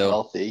extremely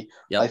healthy.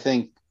 Yep. I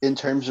think in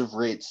terms of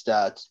rate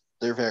stats,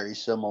 they're very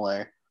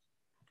similar,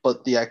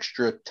 but the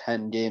extra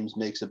 10 games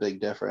makes a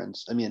big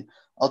difference. I mean,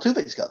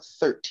 Altuve's got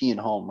 13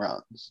 home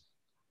runs.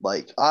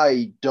 Like,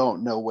 I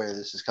don't know where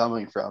this is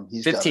coming from.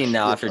 He's 15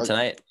 now after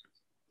tonight.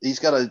 He's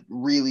got a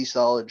really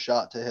solid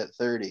shot to hit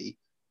 30,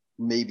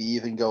 maybe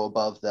even go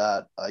above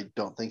that. I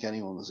don't think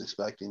anyone was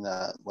expecting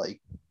that.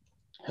 Like,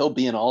 he'll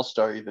be an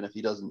all-star even if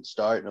he doesn't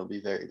start, and he'll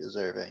be very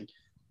deserving.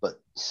 But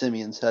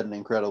Semien's had an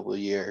incredible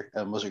year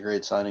and was a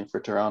great signing for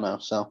Toronto,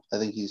 so I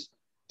think he's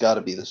got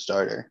to be the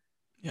starter.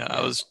 Yeah,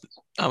 I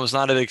was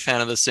not a big fan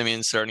of the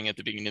Semien starting at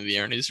the beginning of the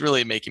year, and he's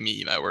really making me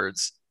eat my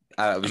words.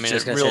 I was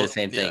just going to say the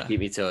same thing. Keep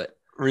me to it.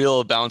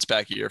 Real bounce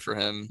back year for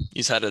him.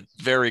 He's had a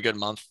very good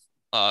month.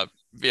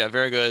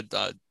 Very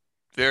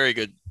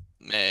good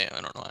May.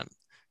 I don't know. I'm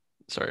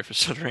sorry for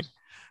stuttering,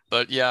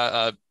 but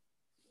I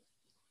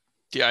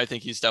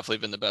think he's definitely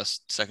been the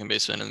best second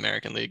baseman in the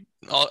American League.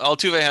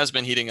 Altuve has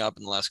been heating up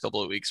in the last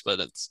couple of weeks, but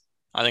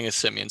I think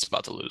it's Semien's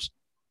about to lose.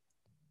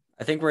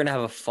 I think we're going to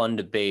have a fun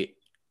debate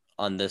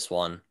on this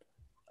one.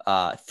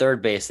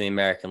 Third base in the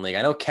American League.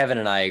 I know Kevin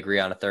and I agree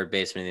on a third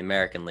baseman in the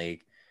American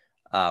League.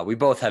 We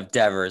both have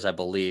Devers, I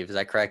believe. Is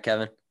that correct,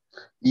 Kevin?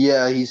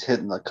 Yeah, he's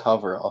hitting the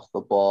cover off the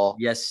ball.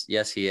 Yes,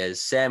 he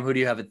is. Sam, who do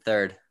you have at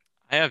third?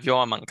 I have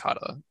Yoan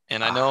Moncada,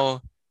 and I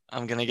know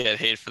I'm going to get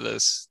hate for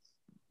this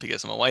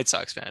because I'm a White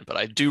Sox fan, but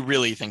I do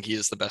really think he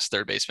is the best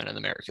third baseman in the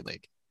American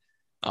League.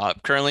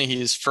 Currently,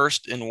 he's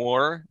first in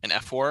WAR and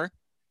F4.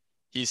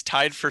 He's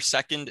tied for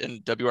second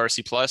in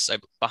WRC plus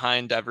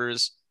behind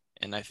Devers,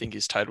 and I think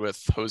he's tied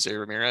with Jose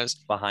Ramirez.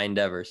 Behind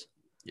Devers.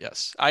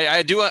 Yes,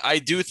 I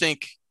do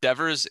think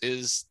Devers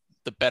is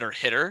the better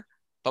hitter,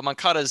 but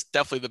Moncada is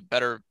definitely the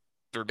better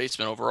third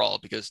baseman overall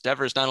because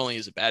Devers not only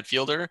is a bad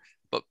fielder,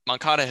 but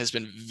Moncada has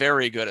been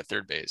very good at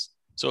third base.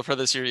 So for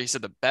this year, he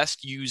said the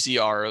best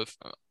UZR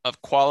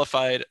of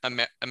qualified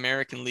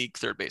American League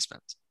third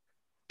basemen.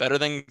 Better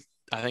than,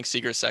 I think,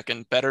 Seager's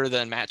second, better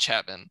than Matt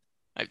Chapman.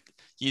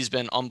 He's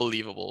been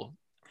unbelievable.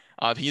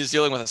 He's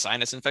dealing with a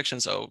sinus infection,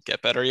 so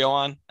get better,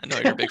 Yoan. I know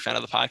you're a big fan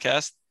of the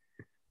podcast.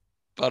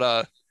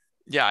 But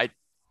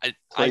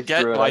I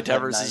get why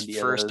Devers is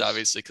first,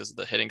 obviously, because of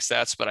the hitting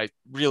stats, but I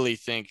really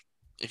think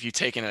if you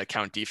take into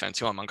account defense,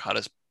 Yoan Moncada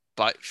is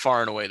by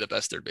far and away the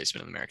best third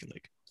baseman in the American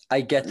League.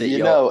 I get that.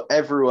 You know,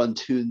 everyone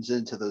tunes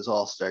into those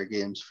all-star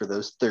games for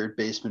those third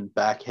baseman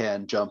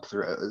backhand jump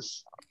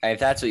throws. If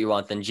that's what you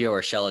want, then Gio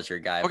Urshela is your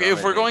guy. Okay,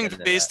 if we're going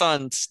based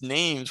on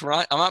names,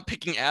 I'm not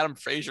picking Adam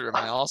Frazier in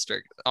my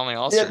all-star.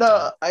 Yeah,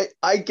 no,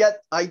 I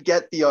get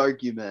the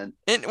argument.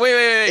 And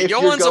wait.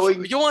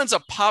 Yoan's a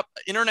pop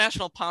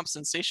international pop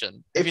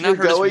sensation. Have you not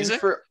heard his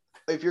music?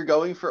 if you're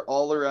going for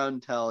all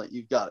around talent,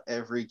 you've got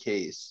every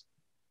case.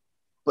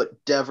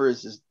 But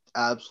Devers is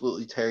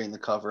absolutely tearing the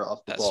cover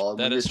off the ball. And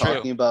that when you're is true.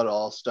 talking about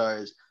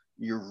all-stars,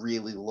 you're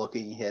really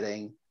looking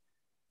hitting,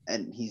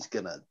 and he's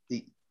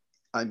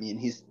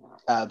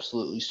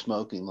absolutely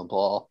smoking the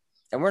ball.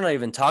 And we're not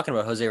even talking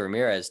about Jose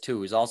Ramirez too,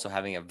 who's also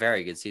having a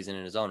very good season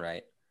in his own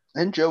right.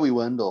 And Joey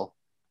Wendell.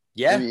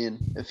 Yeah. I mean,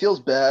 it feels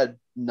bad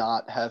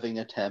not having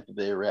a Tampa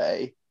Bay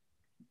Ray.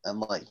 And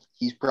like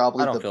he's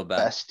probably the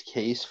best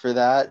case for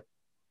that.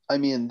 I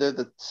mean, they're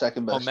the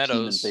second best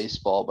team in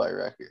baseball by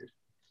record.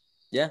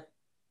 Yeah.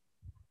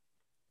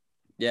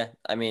 Yeah.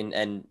 I mean,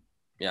 and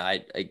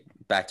I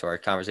back to our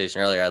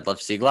conversation earlier, I'd love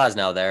to see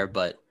Glasnow there,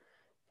 but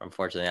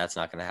unfortunately that's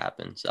not going to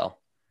happen. So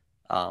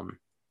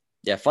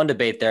yeah, fun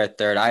debate there at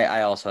third.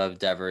 I also have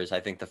Devers. I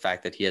think the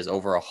fact that he has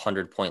over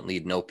 100-point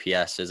lead in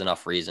OPS is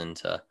enough reason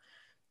to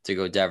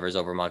go Devers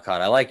over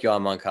Moncada. I like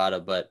Yoan Moncada,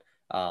 but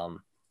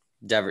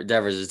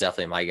Devers is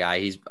definitely my guy.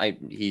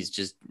 He's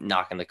just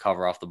knocking the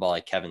cover off the ball,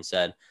 like Kevin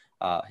said.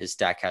 His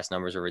StatCast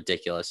numbers are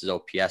ridiculous. His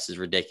OPS is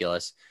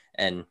ridiculous.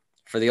 And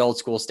for the old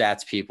school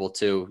stats people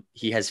too,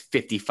 he has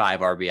 55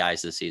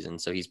 RBIs this season.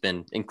 So he's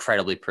been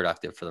incredibly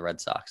productive for the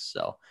Red Sox.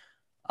 So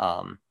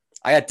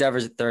I got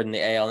Devers at third in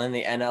the AL. And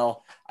then the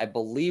NL, I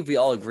believe we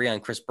all agree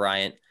on Chris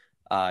Bryant.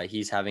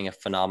 He's having a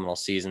phenomenal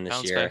season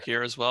this year. Bounce back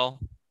year as well.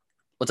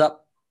 What's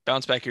up?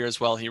 Bounce back year as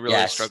well. He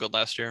really struggled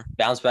last year.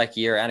 Bounce back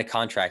year and a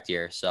contract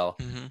year. So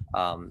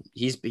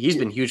he's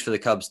been huge for the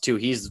Cubs too.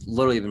 He's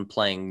literally been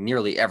playing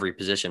nearly every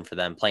position for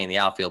them, playing the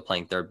outfield,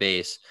 playing third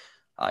base.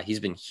 He's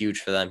been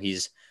huge for them.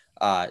 He's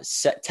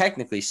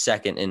technically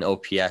second in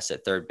OPS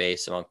at third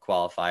base among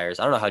qualifiers.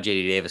 I don't know how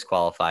JD Davis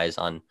qualifies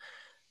on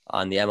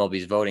the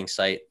MLB's voting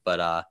site,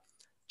 but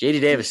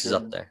JD Davis is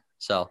up there.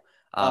 So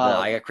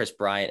I got Chris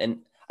Bryant. And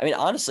I mean,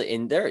 honestly,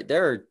 and there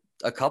are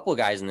a couple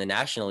guys in the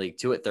National League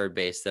too at third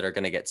base that are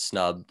going to get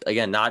snubbed.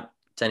 Again, not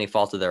to any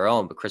fault of their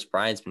own, but Chris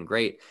Bryant's been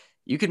great.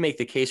 You could make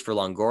the case for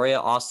Longoria,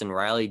 Austin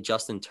Riley,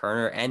 Justin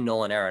Turner, and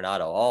Nolan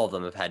Arenado. All of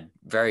them have had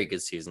very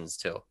good seasons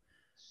too.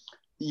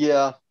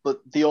 Yeah, but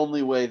the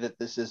only way that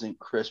this isn't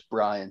Chris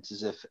Bryant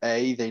is if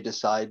A, they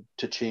decide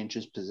to change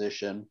his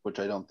position, which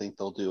I don't think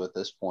they'll do at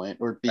this point,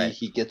 or B,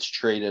 he gets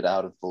traded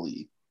out of the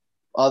league.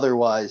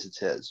 Otherwise, it's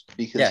his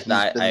because he's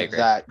been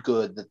that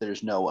good that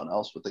there's no one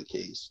else with a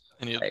case.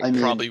 And he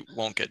probably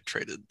won't get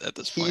traded at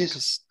this point.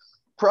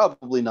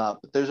 Probably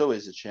not, but there's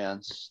always a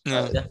chance.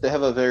 Yeah. They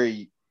have a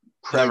very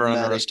never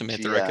underestimate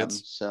GM, the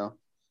Ricketts. So,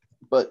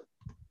 but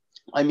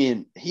I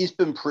mean, he's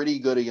been pretty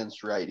good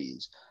against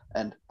righties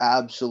and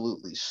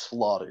absolutely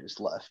slaughters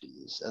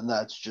lefties, and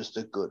that's just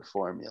a good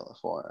formula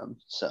for him.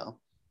 So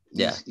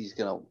he's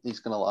gonna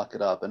lock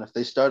it up. And if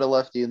they start a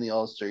lefty in the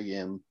All-Star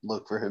game,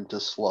 look for him to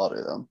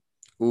slaughter them.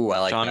 Ooh, I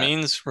like John that.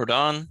 Means,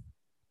 Rodon.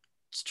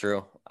 It's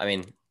true. I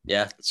mean,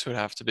 yeah. That's who it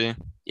have to be.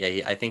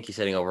 Yeah, I think he's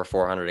hitting over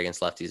 400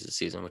 against lefties this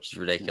season, which is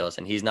ridiculous.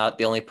 And he's not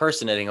the only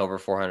person hitting over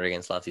 400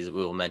 against lefties that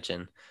we will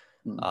mention.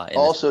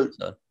 Also,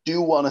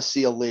 do want to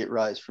see a late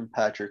rise from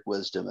Patrick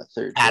Wisdom at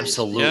third base.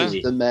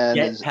 Absolutely. The man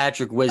is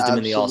Patrick Wisdom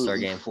in the All-Star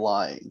game.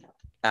 Flying.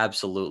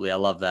 Absolutely. I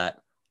love that.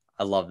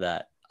 Let's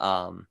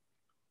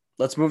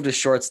move to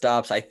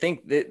shortstops. I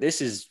think this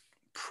is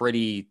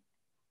pretty –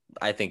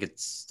 I think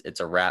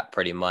it's a wrap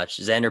pretty much.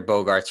 Xander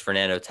Bogaerts,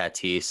 Fernando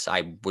Tatis,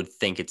 I would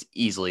think it's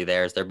easily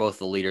theirs. They're both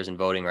the leaders in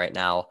voting right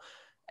now,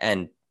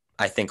 and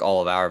I think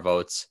all of our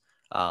votes.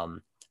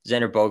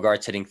 Xander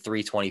Bogaerts hitting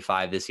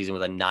 .325 this season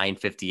with a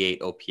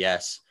 .958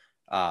 OPS.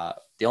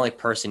 The only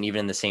person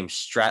even in the same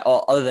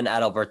other than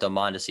Adalberto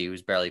Mondesi,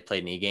 who's barely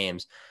played any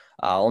games,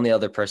 only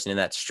other person in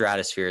that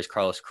stratosphere is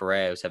Carlos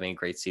Correa, who's having a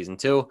great season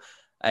too.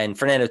 And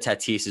Fernando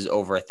Tatis is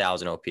over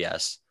 1,000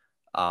 OPS.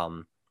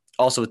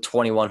 Also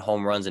 21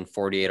 home runs and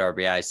 48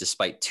 RBIs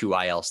despite 2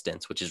 IL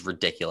stints, which is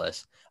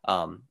ridiculous.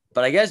 But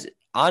I guess,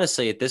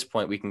 honestly, at this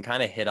point, we can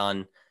kind of hit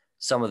on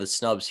some of the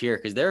snubs here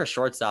because there are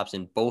shortstops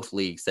in both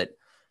leagues that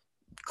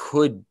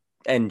could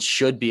and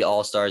should be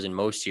all-stars in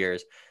most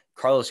years.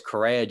 Carlos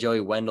Correa,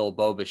 Joey Wendell,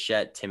 Bo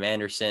Bichette, Tim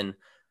Anderson,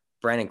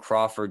 Brandon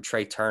Crawford,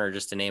 Trey Turner,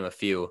 just to name a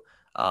few.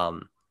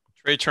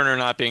 Trey Turner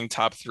not being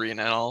top 3 in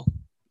NL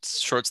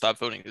shortstop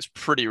voting is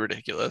pretty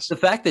ridiculous. The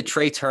fact that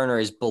Trey Turner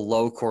is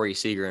below Corey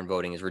Seager in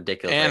voting is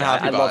ridiculous. And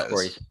I love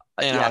Corey.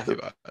 And Javi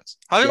Baez.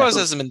 Javi Baez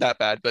hasn't been that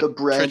bad, but the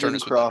Brandon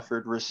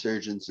Crawford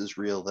resurgence is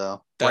real,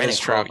 though. Brandon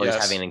Crawford is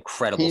having an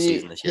incredible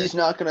season this year. He's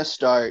not going to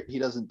start. He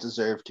doesn't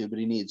deserve to, but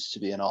he needs to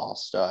be an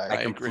all-star.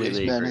 I completely agree.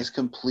 This man has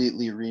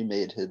completely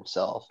remade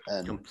himself.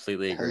 And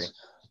completely agree.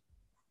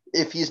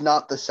 If he's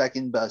not the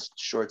second best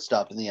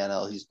shortstop in the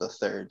NL, he's the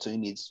third, so he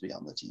needs to be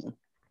on the team.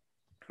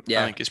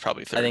 Yeah, I think he's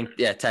probably third. I think,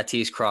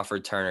 Tatis,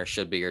 Crawford, Turner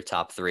should be your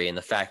top 3. And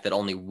the fact that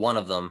only one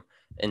of them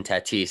in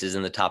Tatis is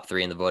in the top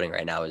 3 in the voting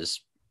right now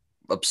is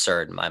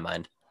absurd in my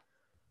mind.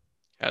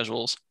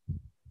 Casuals.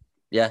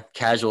 Yeah,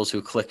 casuals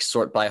who click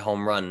sort by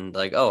home run,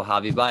 like, oh,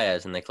 Javi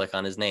Baez, and they click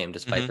on his name,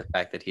 despite the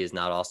fact that he is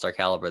not all-star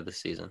caliber this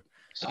season.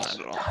 Not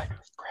at all. Brandon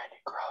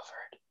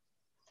Crawford.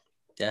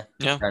 Yeah.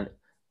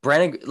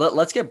 Brandon.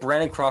 Let's get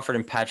Brandon Crawford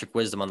and Patrick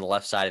Wisdom on the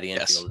left side of the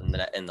infield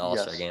in the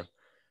All-Star game.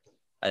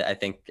 I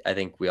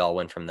think we all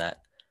win from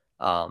that.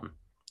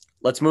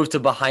 Let's move to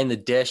behind the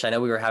dish. I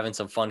know we were having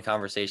some fun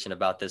conversation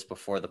about this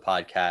before the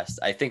podcast.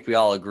 I think we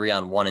all agree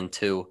on 1 and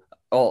 2.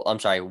 Oh, I'm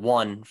sorry,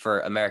 1 for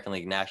American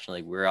League, National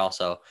League. We're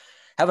also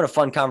having a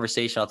fun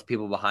conversation about the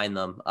people behind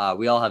them.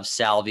 We all have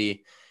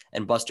Salvi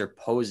and Buster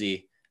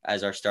Posey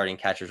as our starting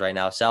catchers right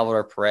now.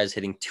 Salvador Perez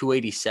hitting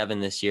 287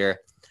 this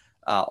year.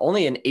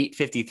 Only an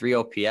 853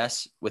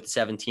 OPS with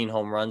 17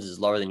 home runs is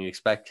lower than you'd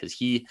expect because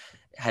he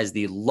has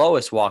the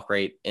lowest walk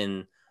rate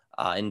in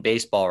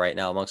baseball right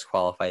now amongst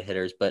qualified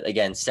hitters. But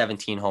again,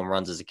 17 home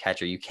runs as a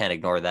catcher, you can't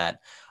ignore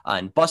that.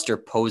 And Buster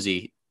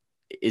Posey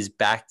is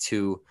back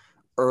to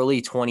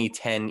early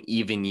 2010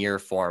 even year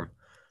form.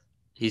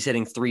 He's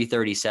hitting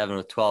 337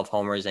 with 12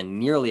 homers and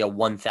nearly a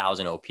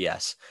 1,000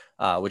 OPS,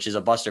 which is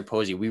a Buster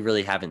Posey we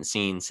really haven't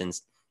seen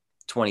since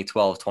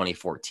 2012,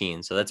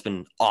 2014. So that's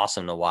been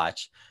awesome to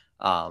watch.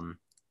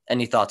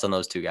 Any thoughts on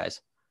those two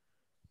guys?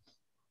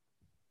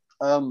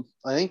 I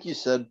think you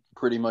said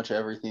pretty much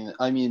everything.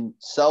 I mean,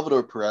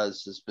 Salvador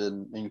Perez has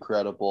been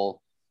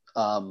incredible.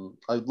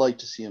 I'd like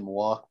to see him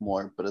walk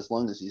more, but as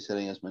long as he's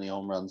hitting as many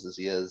home runs as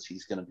he is,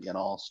 he's going to be an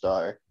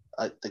all-star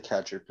at the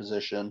catcher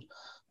position.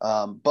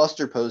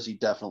 Buster Posey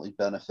definitely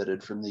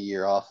benefited from the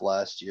year off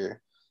last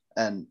year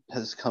and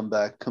has come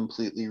back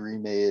completely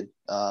remade.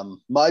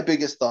 My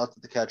biggest thoughts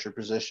at the catcher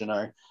position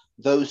are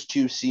those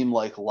two seem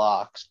like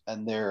locks,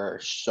 and there are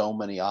so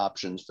many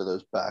options for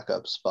those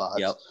backup spots.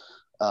 Yep.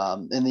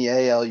 In the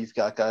AL, you've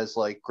got guys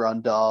like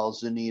Grandal,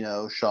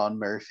 Zunino, Sean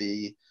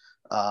Murphy.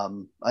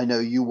 I know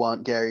you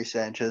want Gary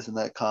Sanchez in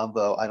that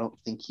combo. I don't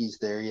think he's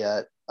there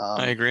yet.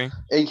 I agree.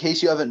 In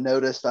case you haven't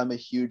noticed, I'm a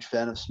huge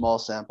fan of small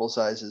sample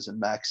sizes, and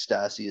Max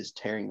Stassi is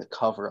tearing the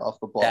cover off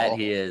the ball. That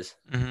he is.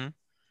 Mm-hmm.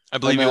 I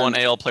believe he won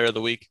AL Player of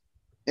the Week.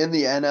 In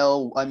the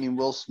NL, I mean,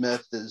 Will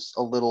Smith is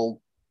a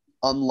little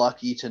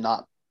unlucky to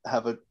not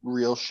have a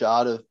real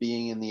shot of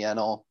being in the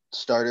NL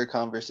starter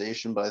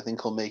conversation, but I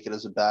think he'll make it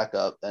as a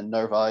backup. And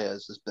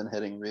Narvaez has been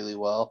hitting really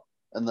well.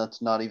 And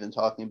that's not even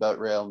talking about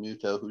Real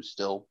Muto, who's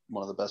still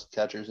one of the best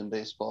catchers in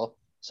baseball.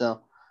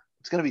 So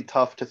it's going to be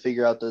tough to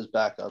figure out those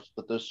backups,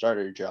 but those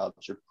starter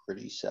jobs are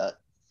pretty set.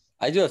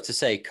 I do have to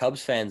say,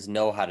 Cubs fans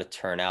know how to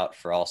turn out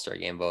for All-Star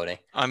game voting.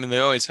 I mean, they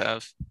always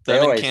have. They That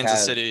in always Kansas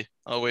have. City,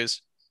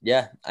 always.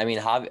 Yeah, I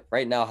mean,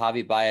 right now,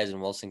 Javi Baez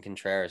and Wilson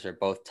Contreras are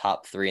both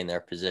top 3 in their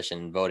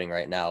position voting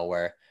right now.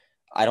 Where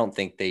I don't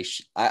think they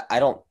I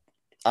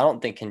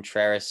don't think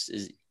Contreras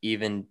is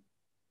even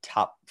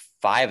top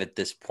 5 at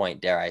this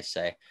point. Dare I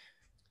say?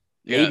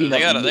 Yeah,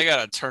 they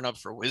gotta turn up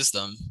for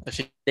Wisdom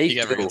if he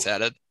ever gets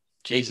added.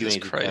 They do Jesus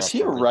need to turn Christ! Is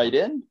he a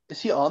write-in?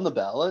 Is he on the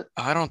ballot?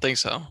 I don't think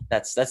so.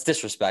 That's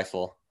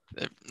disrespectful.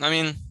 I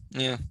mean,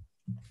 yeah.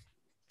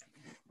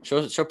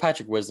 Show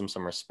Patrick Wisdom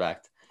some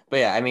respect. But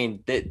yeah, I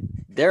mean,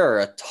 there are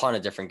a ton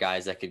of different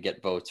guys that could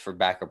get votes for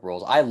backup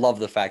roles. I love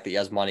the fact that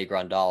Yasmani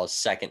Grandal is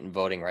second in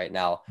voting right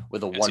now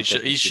with a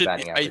 150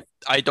 batting average.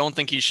 I don't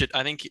think he should.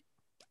 I think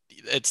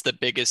it's the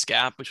biggest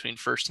gap between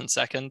first and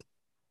second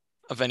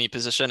of any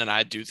position, and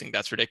I do think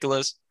that's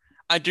ridiculous.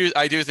 I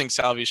do think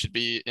Salvi should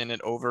be in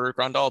it over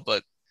Grandal,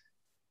 but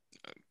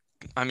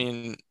I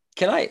mean,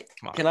 can I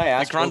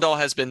ask?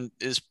 Grandal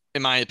is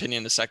in my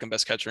opinion the second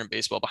best catcher in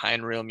baseball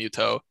behind Real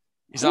Muto.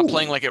 He's not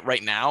playing like it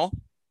right now.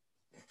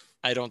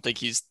 I don't think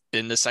he's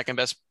been the second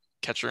best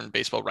catcher in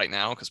baseball right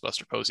now because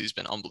Buster Posey's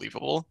been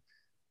unbelievable.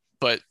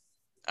 But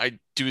I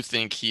do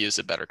think he is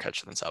a better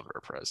catcher than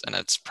Salvador Perez, and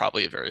that's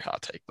probably a very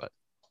hot take. But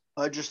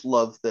I just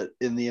love that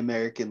in the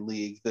American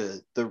League,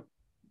 the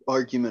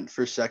argument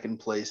for second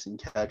place in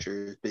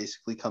catcher is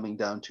basically coming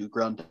down to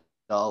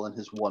Grandal and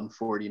his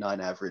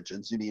 149 average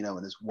and Zunino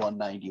and his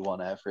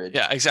 191 average.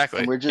 Yeah, exactly.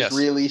 And we're just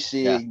really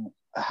seeing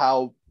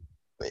how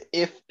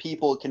if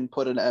people can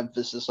put an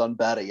emphasis on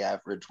batting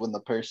average when the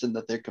person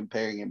that they're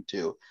comparing him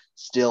to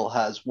still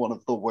has one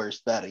of the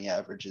worst batting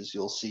averages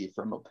you'll see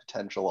from a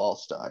potential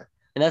all-star.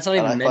 And that's not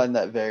even. I find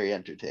that very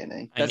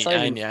entertaining.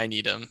 I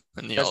need him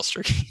in the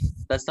All-Star game.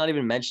 That's not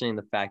even mentioning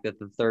the fact that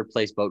the third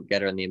place vote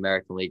getter in the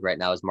American League right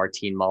now is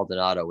Martin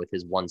Maldonado with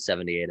his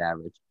 178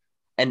 average,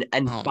 and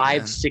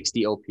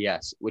 560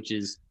 OPS, which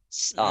is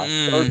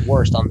third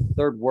worst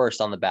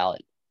on the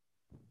ballot.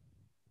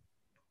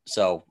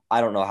 So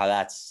I don't know how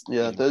that's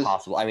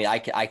possible. I mean, I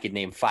could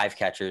name 5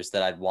 catchers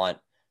that I'd want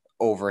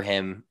over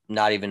him,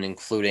 not even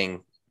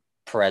including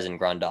Perez and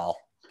Grandal.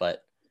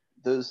 But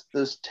those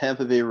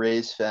Tampa Bay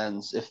Rays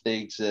fans, if they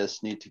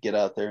exist, need to get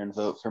out there and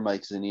vote for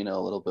Mike Zunino a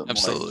little bit more.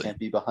 Absolutely. He can't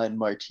be behind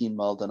Martin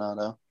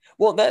Maldonado.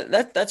 Well,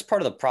 that's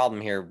part of the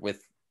problem here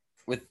with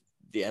the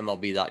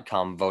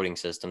MLB.com voting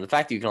system. The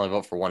fact that you can only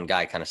vote for one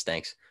guy kind of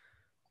stinks.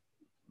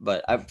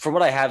 But from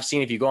what I have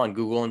seen, if you go on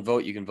Google and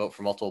vote, you can vote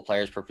for multiple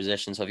players per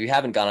position. So if you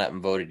haven't gone out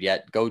and voted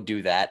yet, go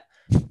do that.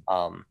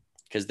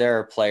 Because there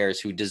are players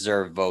who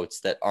deserve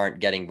votes that aren't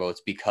getting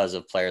votes because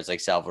of players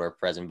like Salvador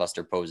Perez and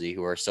Buster Posey,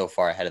 who are so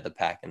far ahead of the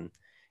pack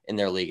in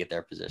their league at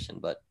their position.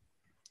 But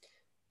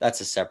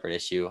that's a separate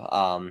issue.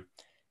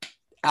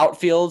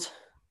 Outfield,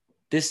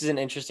 this is an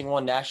interesting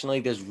one.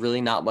 Nationally, there's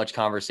really not much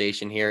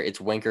conversation here. It's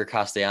Winker,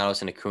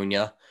 Castellanos, and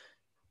Acuna.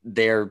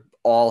 They're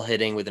all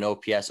hitting with an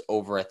OPS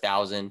over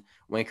 1,000.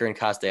 Winker and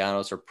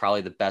Castellanos are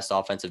probably the best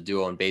offensive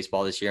duo in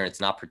baseball this year, and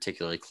it's not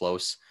particularly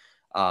close.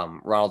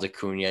 Ronald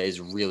Acuna is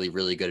really,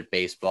 really good at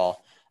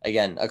baseball.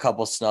 Again, a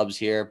couple snubs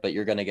here, but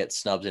you're going to get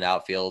snubs in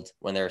outfield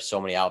when there are so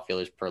many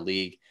outfielders per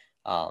league.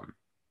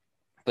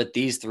 But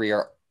these three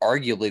are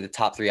arguably the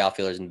top 3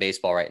 outfielders in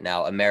baseball right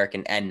now,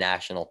 American and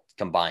national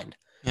combined.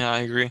 Yeah, I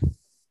agree.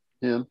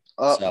 Yeah.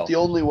 The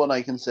only one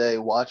I can say,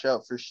 watch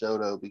out for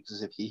Soto,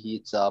 because if he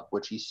heats up,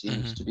 which he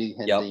seems to be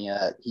hinting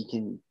at, he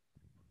can.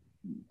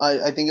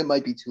 I think it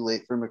might be too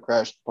late for him to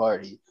crash the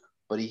party,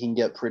 but he can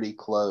get pretty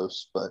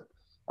close. But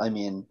I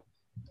mean,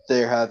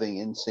 they're having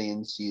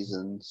insane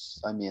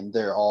seasons. I mean,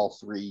 they're all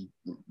 3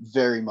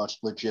 very much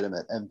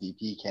legitimate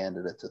MVP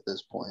candidates at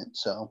this point.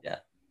 So yeah,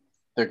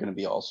 they're going to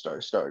be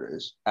all-star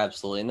starters.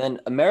 Absolutely. And then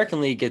American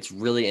League gets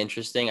really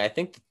interesting. I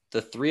think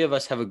the 3 of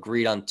us have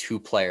agreed on 2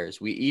 players.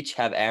 We each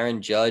have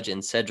Aaron Judge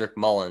and Cedric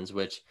Mullins,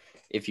 which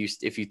if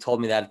you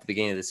told me that at the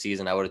beginning of the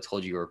season, I would have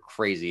told you were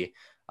crazy.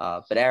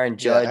 But Aaron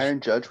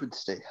Judge would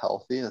stay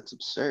healthy. That's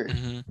absurd.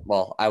 Mm-hmm.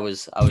 Well, I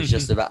was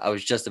just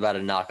about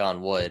to knock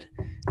on wood.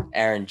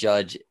 Aaron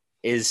Judge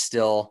is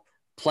still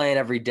playing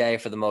every day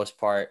for the most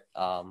part.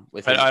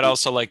 I'd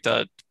also like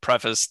to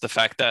preface the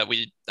fact that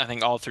I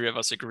think all 3 of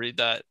us agreed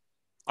that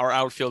our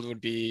outfield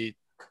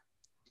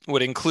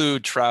would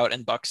include Trout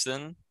and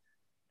Buxton.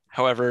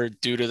 However,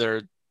 due to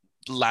their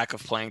lack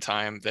of playing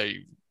time,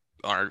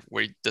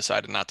 we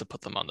decided not to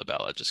put them on the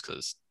ballot just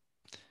because.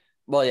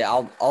 Well,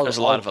 yeah, there's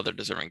a lot of other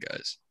deserving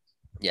guys.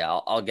 Yeah,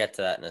 I'll get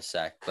to that in a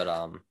sec. But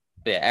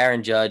yeah,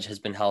 Aaron Judge has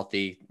been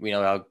healthy. We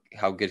know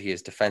how good he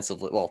is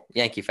defensively. Well,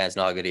 Yankee fans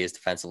know how good he is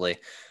defensively.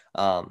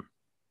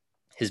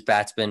 His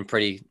bat's been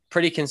pretty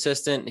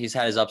consistent. He's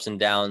had his ups and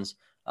downs.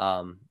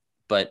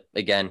 But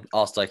again,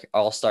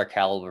 all-star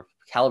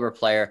caliber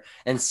player.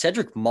 And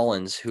Cedric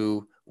Mullins,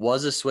 who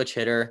was a switch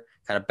hitter,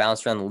 kind of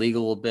bounced around the league a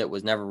little bit,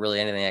 was never really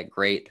anything that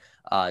great.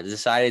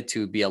 Decided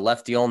to be a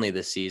lefty only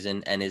this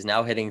season and is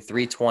now hitting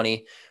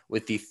 .320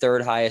 with the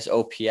 3rd highest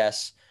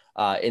OPS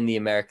in the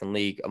American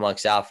League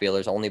amongst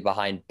outfielders, only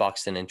behind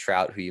Buxton and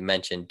Trout, who you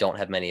mentioned don't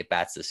have many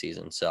at-bats this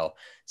season. So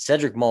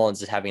Cedric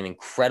Mullins is having an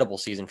incredible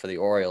season for the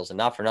Orioles, and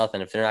not for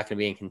nothing, if they're not going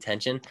to be in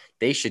contention,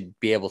 they should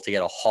be able to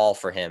get a haul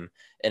for him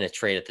in a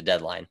trade at the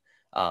deadline.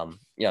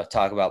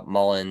 Talk about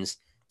Mullins,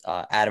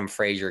 Adam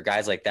Frazier,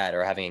 guys like that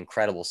are having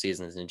incredible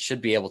seasons and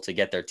should be able to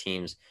get their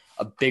teams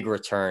a big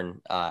return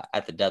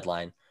at the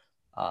deadline.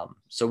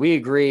 So we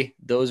agree.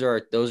 Those are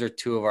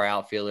 2 of our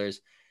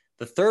outfielders.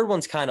 The 3rd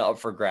one's kind of up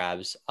for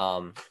grabs.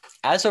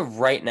 As of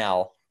right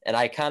now, and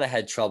I kind of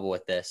had trouble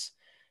with this,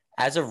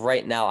 as of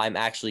right now, I'm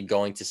actually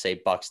going to say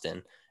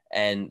Buxton.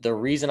 And the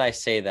reason I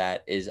say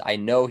that is I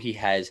know he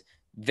has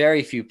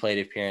very few plate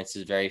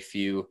appearances, very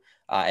few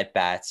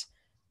at-bats.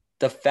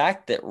 The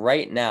fact that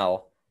right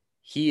now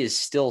he is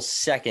still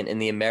 2nd in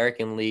the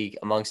American League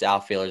amongst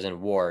outfielders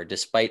in WAR,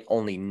 despite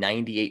only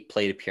 98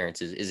 plate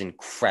appearances, is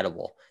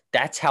incredible.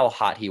 That's how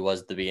hot he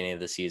was at the beginning of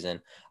the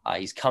season.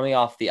 He's coming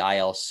off the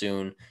IL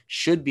soon,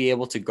 should be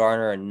able to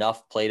garner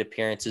enough plate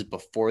appearances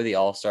before the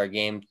All-Star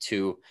game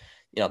to,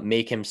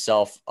 make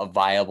himself a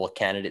viable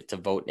candidate to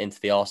vote into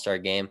the All-Star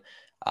game.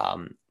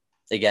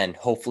 Again,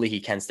 hopefully he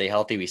can stay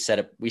healthy. We said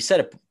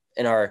it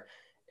in our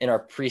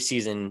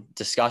preseason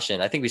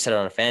discussion. I think we said it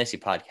on a fantasy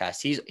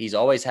podcast. He's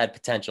always had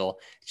potential.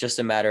 It's just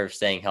a matter of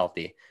staying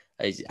healthy.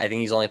 I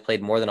think he's only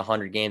played more than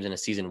 100 games in a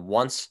season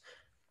once.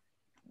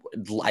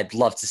 I'd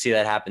love to see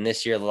that happen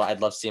this year. I'd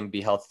love to see him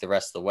be healthy the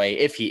rest of the way.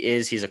 If he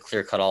is, he's a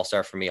clear-cut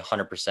all-star for me,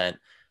 100%.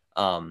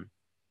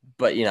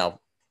 But,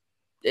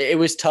 it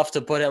was tough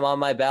to put him on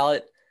my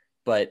ballot,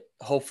 but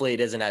hopefully it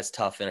isn't as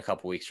tough in a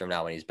couple weeks from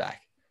now when he's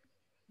back.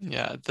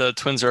 Yeah, the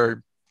Twins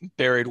are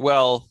buried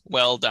well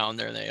down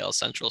there in the AL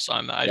Central, so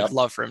I'd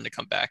love for him to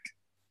come back.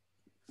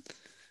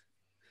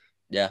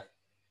 Yeah.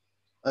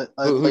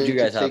 Who do you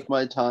guys take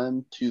my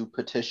time to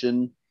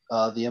petition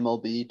the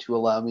MLB to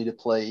allow me to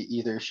play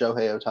either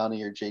Shohei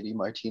Ohtani or JD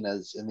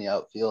Martinez in the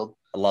outfield.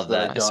 I love so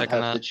that. I don't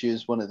have to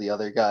choose one of the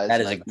other guys.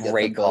 That is a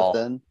great call.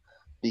 Then,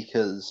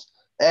 because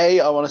I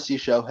want to see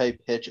Shohei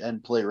pitch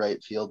and play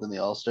right field in the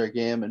All-Star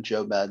game, and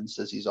Joe Madden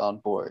says he's on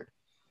board.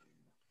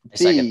 I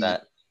second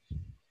that.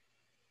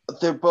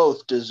 They're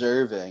both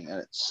deserving, and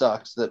it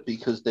sucks that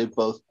because they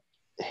both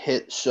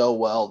hit so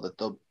well that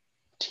the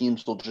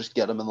teams will just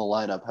get them in the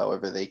lineup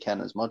however they can,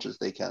 as much as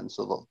they can,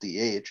 so they'll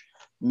DH,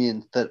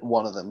 means that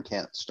one of them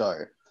can't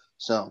start.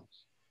 So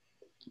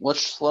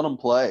let's just let them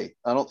play.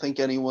 I don't think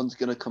anyone's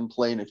going to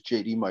complain if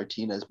JD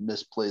Martinez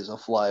misplays a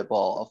fly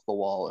ball off the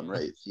wall in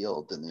right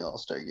field in the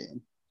All-Star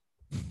game.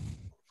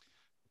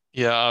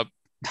 Yeah.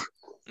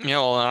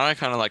 I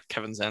kind of like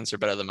Kevin's answer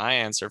better than my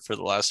answer for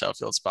the last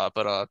outfield spot,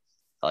 but I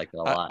like it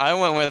a lot. I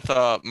went with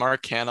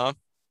Mark Canha,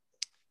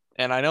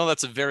 and I know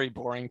that's a very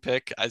boring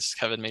pick, as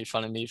Kevin made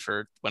fun of me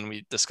for when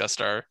we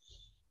discussed our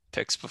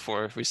picks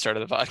before we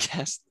started the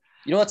podcast.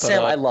 You know what,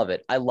 Sam? I love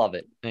it.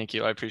 Thank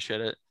you. I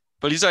appreciate it.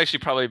 But he's actually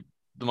probably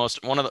the most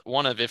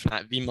one of if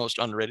not the most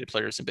underrated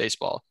players in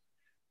baseball.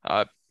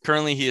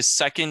 Currently, he is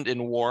second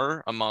in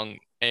WAR among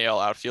AL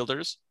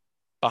outfielders.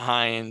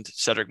 behind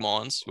Cedric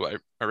Mullins, who I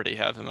already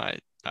have in my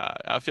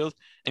outfield,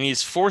 and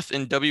he's 4th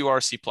in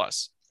WRC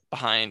plus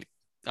behind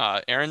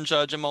Aaron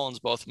Judge and Mullins,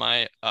 both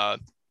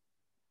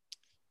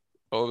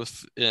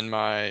in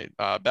my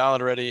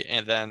ballot already,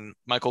 and then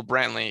Michael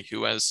Brantley,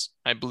 who has,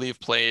 I believe,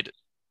 played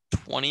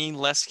 20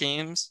 less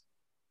games.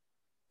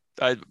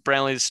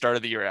 Brantley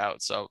started the year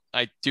out, so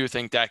I do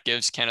think that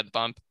gives Canada the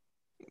bump.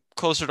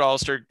 Closer to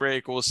All-Star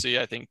break, we'll see.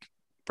 I think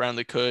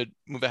Brantley could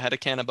move ahead of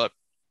Canada, but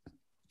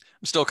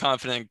I'm still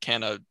confident in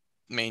Canada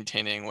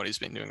maintaining what he's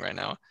been doing right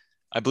now.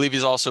 I believe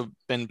he's also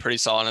been pretty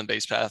solid on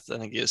base path. I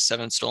think he has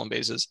 7 stolen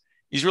bases.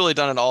 He's really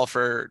done it all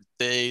for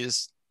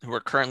Days, who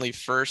are currently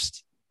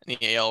first in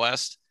the AL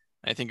West.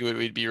 I think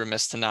we'd be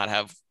remiss to not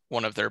have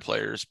one of their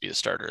players be a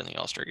starter in the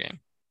All-Star game.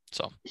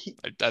 So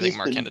I think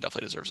Mark Canada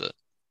definitely deserves it.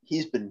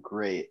 He's been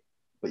great,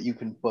 but you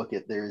can book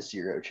it. There's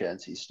 0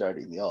 chance he's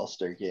starting the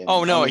All-Star game.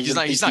 Oh no, he's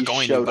not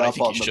going to, but I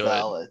think he should.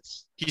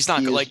 Ballots. He's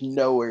not like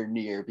nowhere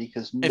near,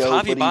 because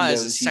nobody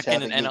knows he's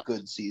having a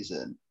good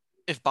season.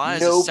 If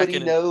Baez nobody is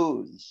second,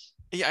 knows.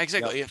 Yeah,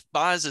 exactly. Yep. If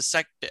Baez is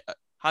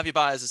Javi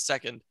Baez is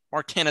second,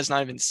 Mark Canada's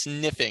not even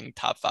sniffing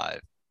top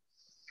 5.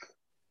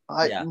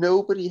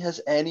 Nobody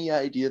has any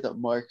idea that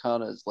Mark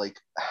Canada is like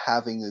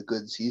having a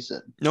good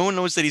season. No one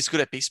knows that he's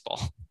good at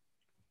baseball.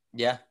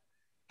 Yeah,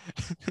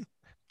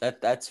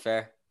 that's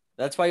fair.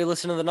 That's why you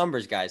listen to the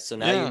numbers, guys. So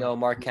now you know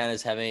Mark Canada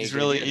is having.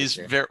 He's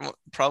very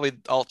probably.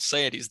 I'll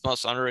say it. He's the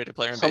most underrated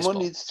player in baseball.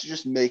 Someone needs to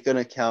just make an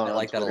account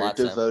on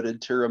Twitter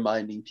devoted to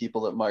reminding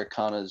people that Mark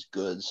Canada is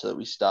good, so that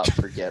we stop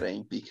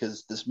forgetting.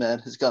 Because this man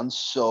has gone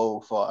so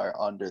far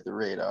under the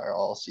radar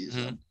all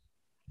season. Mm-hmm.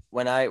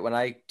 When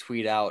I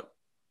tweet out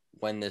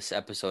when this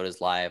episode is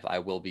live, I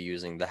will be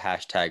using the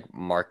hashtag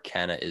Mark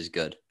Canada is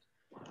good.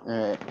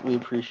 All right, we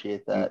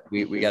appreciate that.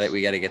 We got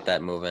to get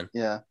that moving.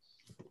 Yeah.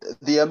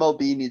 The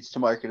MLB needs to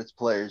market its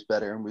players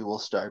better, and we will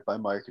start by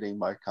marketing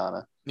Mark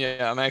Canada.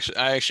 Yeah,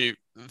 I actually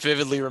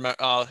vividly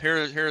remember.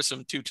 Here are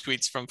some 2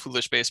 tweets from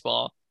Foolish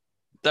Baseball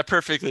that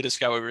perfectly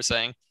describe what we were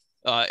saying.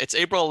 It's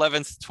April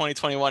 11th,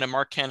 2021, and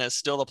Mark Canada is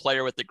still the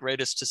player with the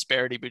greatest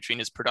disparity between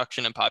his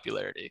production and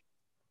popularity.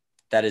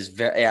 That's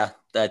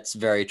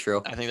very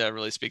true. I think that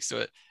really speaks to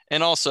it.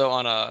 And also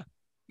on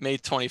May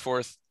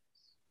 24th,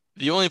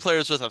 the only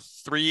players with a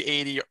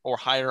 380 or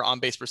higher on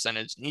base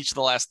percentage in each of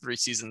the last 3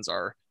 seasons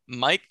are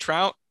Mike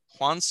Trout,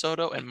 Juan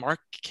Soto, and Mark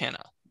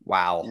Canada.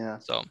 Wow. Yeah.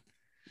 So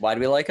why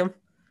do we like him?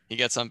 He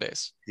gets on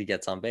base.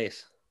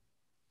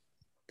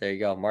 There you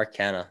go. Mark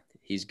Canada.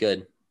 He's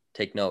good.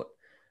 Take note.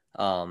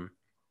 One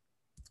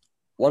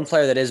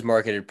player that is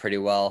marketed pretty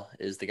well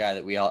is the guy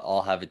that we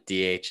all have at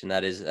DH, and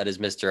that is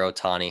Mr.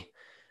 Ohtani.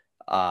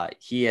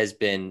 He has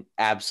been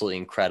absolutely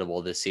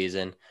incredible this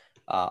season.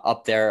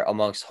 Up there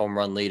amongst home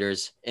run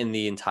leaders in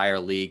the entire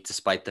league,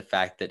 despite the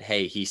fact that,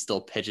 hey, he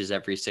still pitches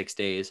every 6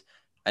 days.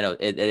 I know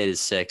it is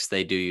 6.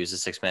 They do use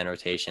a 6-man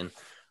rotation.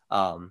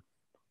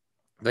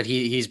 But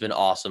he's been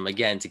awesome.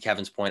 Again, to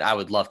Kevin's point, I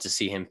would love to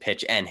see him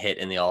pitch and hit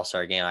in the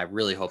All-Star game. I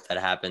really hope that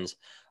happens.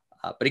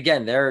 But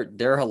again, there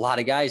are a lot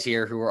of guys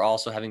here who are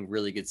also having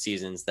really good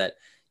seasons that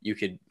you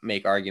could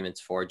make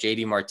arguments for.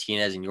 JD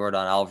Martinez and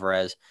Yordan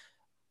Alvarez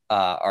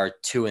are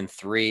 2 and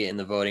 3 in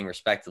the voting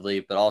respectively,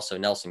 but also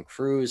Nelson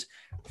Cruz,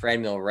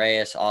 Franmil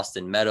Reyes,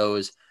 Austin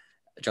Meadows,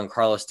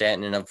 Giancarlo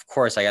Stanton, and of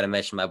course I got to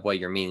mention my boy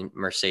Yermin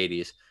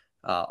Mercedes.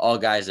 All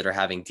guys that are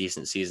having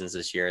decent seasons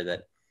this year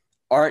that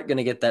aren't going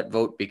to get that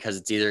vote because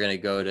it's either going to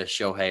go to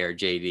Shohei or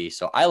JD.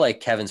 So I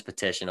like Kevin's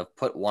petition of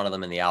put one of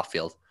them in the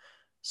outfield.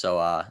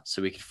 So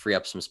we could free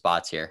up some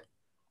spots here.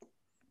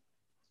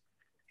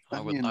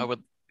 I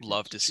would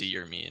love to see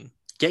Yermin.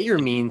 Get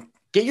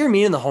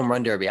Yermin in the home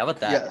run derby. How about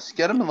that? Yes,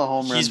 get him in the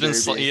home run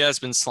derby. He has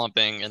been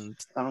slumping and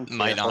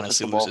might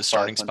honestly lose his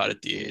starting spot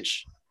at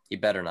DH. He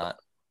better not.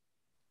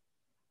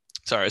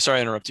 Sorry to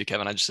interrupt you,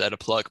 Kevin. I just had to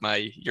plug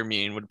my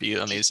Yermin would be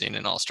amazing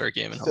in All-Star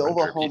game and fill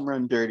the home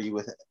run derby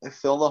with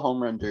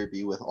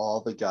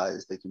all the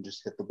guys that can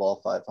just hit the ball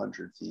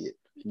 500 feet.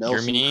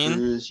 Nelson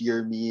Cruz,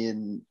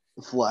 Yermin,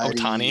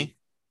 Vladdy.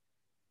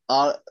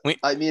 Ohtani.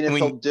 If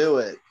he'll do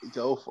it,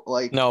 go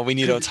for No, we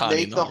need Ohtani.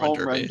 Make the home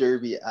run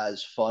derby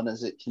as fun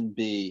as it can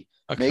be.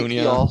 Acuna. Make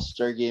the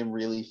All-Star game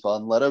really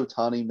fun. Let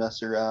Ohtani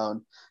mess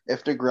around.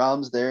 If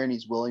DeGrom's there and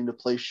he's willing to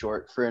play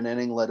short for an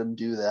inning, let him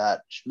do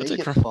that. Just make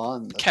it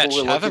fun. That's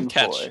what we're looking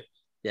for.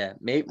 Yeah,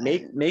 make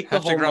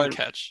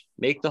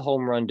the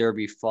home run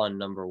derby fun.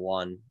 Number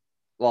one.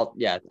 Well,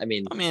 yeah, I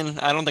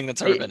don't think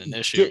that's ever been an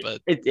issue,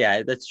 but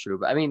that's true.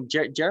 But I mean,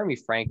 Jeremy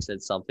Frank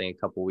said something a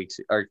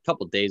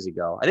couple days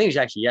ago. I think it was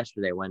actually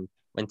yesterday when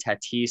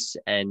Tatis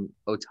and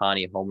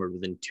Ohtani homered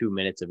within 2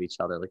 minutes of each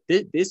other. Like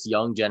this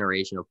young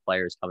generation of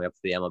players coming up to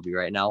the MLB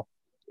right now,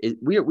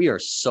 we are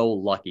so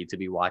lucky to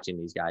be watching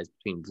these guys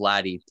between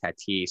Vladdy,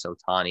 Tatis,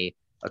 Ohtani,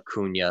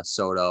 Acuna,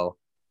 Soto.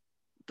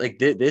 Like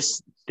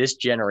this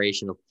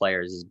generation of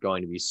players is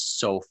going to be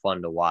so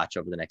fun to watch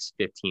over the next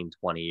 15,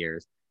 20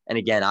 years. And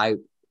again,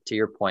 to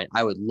your point,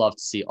 I would love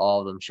to see all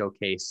of them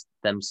showcase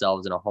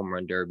themselves in a home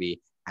run derby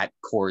at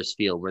Coors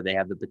Field, where they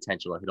have the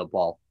potential to hit a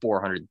ball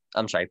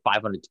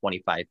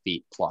 525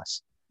 feet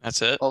plus.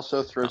 That's it.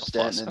 Also throw Oh,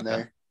 Stanton plus, in okay.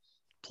 there.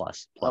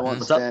 Plus. I want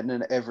What's up? Stanton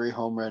in every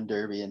home run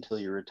derby until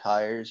he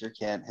retires or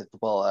can't hit the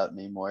ball out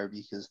anymore,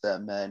 because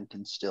that man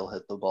can still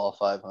hit the ball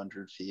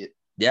 500 feet.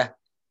 Yeah.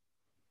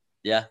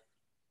 Yeah.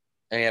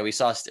 And yeah, we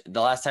saw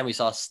the last time we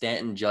saw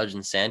Stanton, Judge,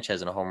 and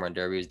Sanchez in a home run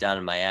derby was down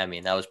in Miami,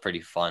 and that was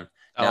pretty fun.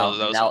 That was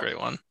a great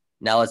one.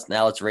 Now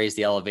let's raise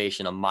the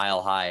elevation a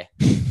mile high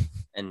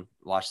and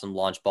watch them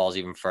launch balls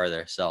even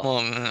further. So, Well,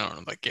 I don't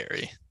know about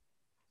Gary.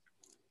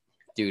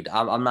 dude,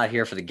 I'm not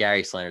here for the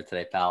Gary slander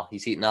today, pal.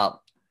 He's heating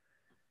up.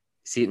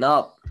 He's heating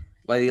up,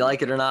 whether you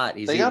like it or not.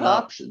 He's They heating got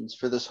up. options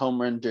for this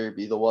home run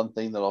derby. The one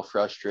thing that'll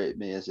frustrate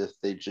me is if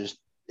they just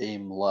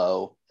aim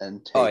low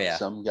and take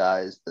some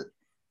guys that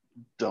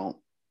don't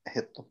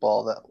hit the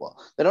ball that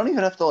well. They don't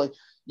even have to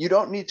you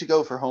don't need to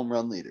go for home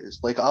run leaders.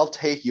 Like, I'll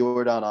take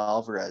Yordan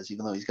Alvarez,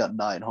 even though he's got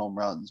 9 home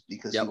runs,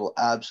 because he will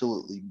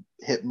absolutely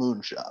hit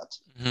moonshots.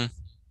 Mm-hmm.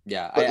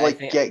 Yeah. But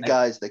get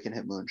guys that can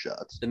hit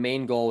moonshots. The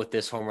main goal with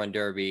this home run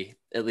derby,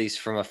 at least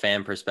from a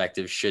fan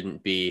perspective,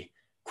 shouldn't be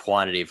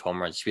quantity of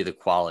home runs, it should be the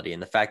quality.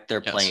 And the fact they're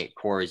playing at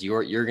Coors,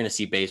 you're going to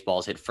see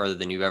baseballs hit further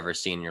than you've ever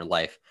seen in your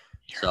life.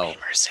 Mean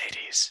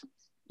Mercedes.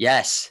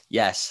 Yes.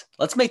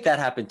 Let's make that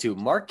happen too.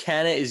 Mark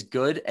Canha is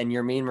good, and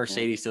you're mean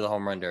Mercedes to the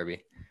home run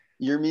derby.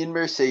 You're mean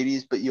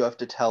Mercedes, but you have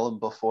to tell him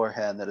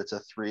beforehand that it's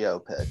a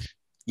 3-0 pitch.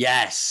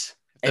 Yes.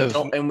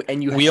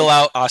 And you wheel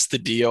out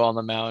Astudillo on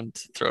the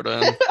mound, throw it in.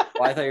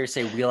 Well, I thought you were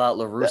saying wheel out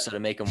La Russa to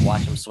make him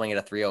watch him swing at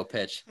a 3-0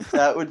 pitch.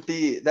 That would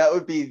be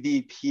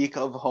the peak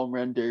of home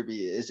run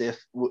derby, is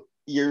if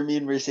your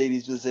mean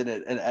Mercedes was in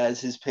it, and as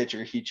his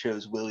pitcher he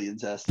chose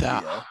Williams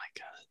Astudillo. Oh my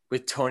god!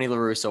 With Tony La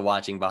Russa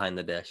watching behind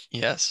the dish.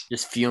 Yes.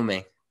 Just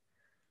fuming.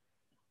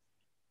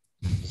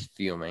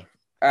 All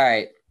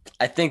right.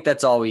 I think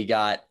that's all we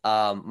got.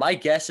 My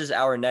guess is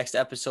our next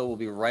episode will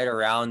be right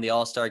around the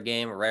All-Star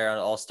game, right around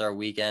All-Star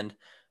weekend,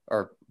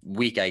 or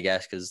week, I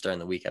guess, because it's during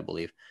the week, I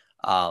believe.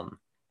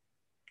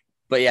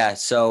 But yeah,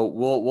 so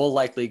we'll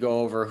likely go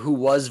over who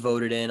was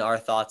voted in, our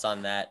thoughts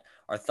on that,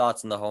 our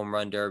thoughts on the home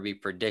run derby,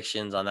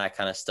 predictions on that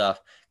kind of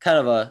stuff.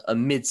 Kind of a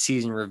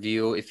mid-season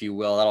review, if you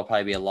will. That'll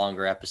probably be a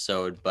longer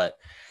episode, but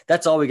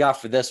that's all we got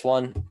for this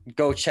one.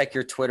 Go check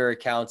your Twitter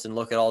accounts and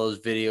look at all those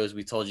videos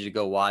we told you to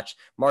go watch.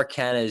 Mark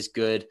Canha is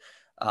good.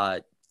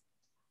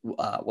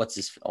 What's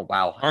his? Oh,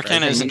 wow. Mark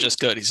Canha isn't just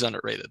good. He's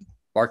underrated.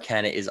 Mark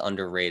Canha is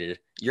underrated.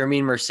 You're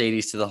mean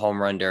Mercedes to the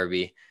home run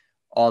derby.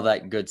 All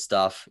that good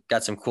stuff.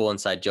 Got some cool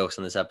inside jokes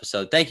on this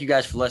episode. Thank you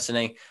guys for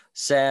listening.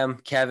 Sam,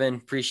 Kevin,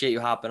 appreciate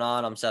you hopping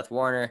on. I'm Seth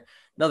Warner.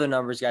 Another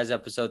Numbers Guys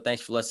episode.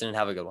 Thanks for listening.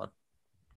 Have a good one.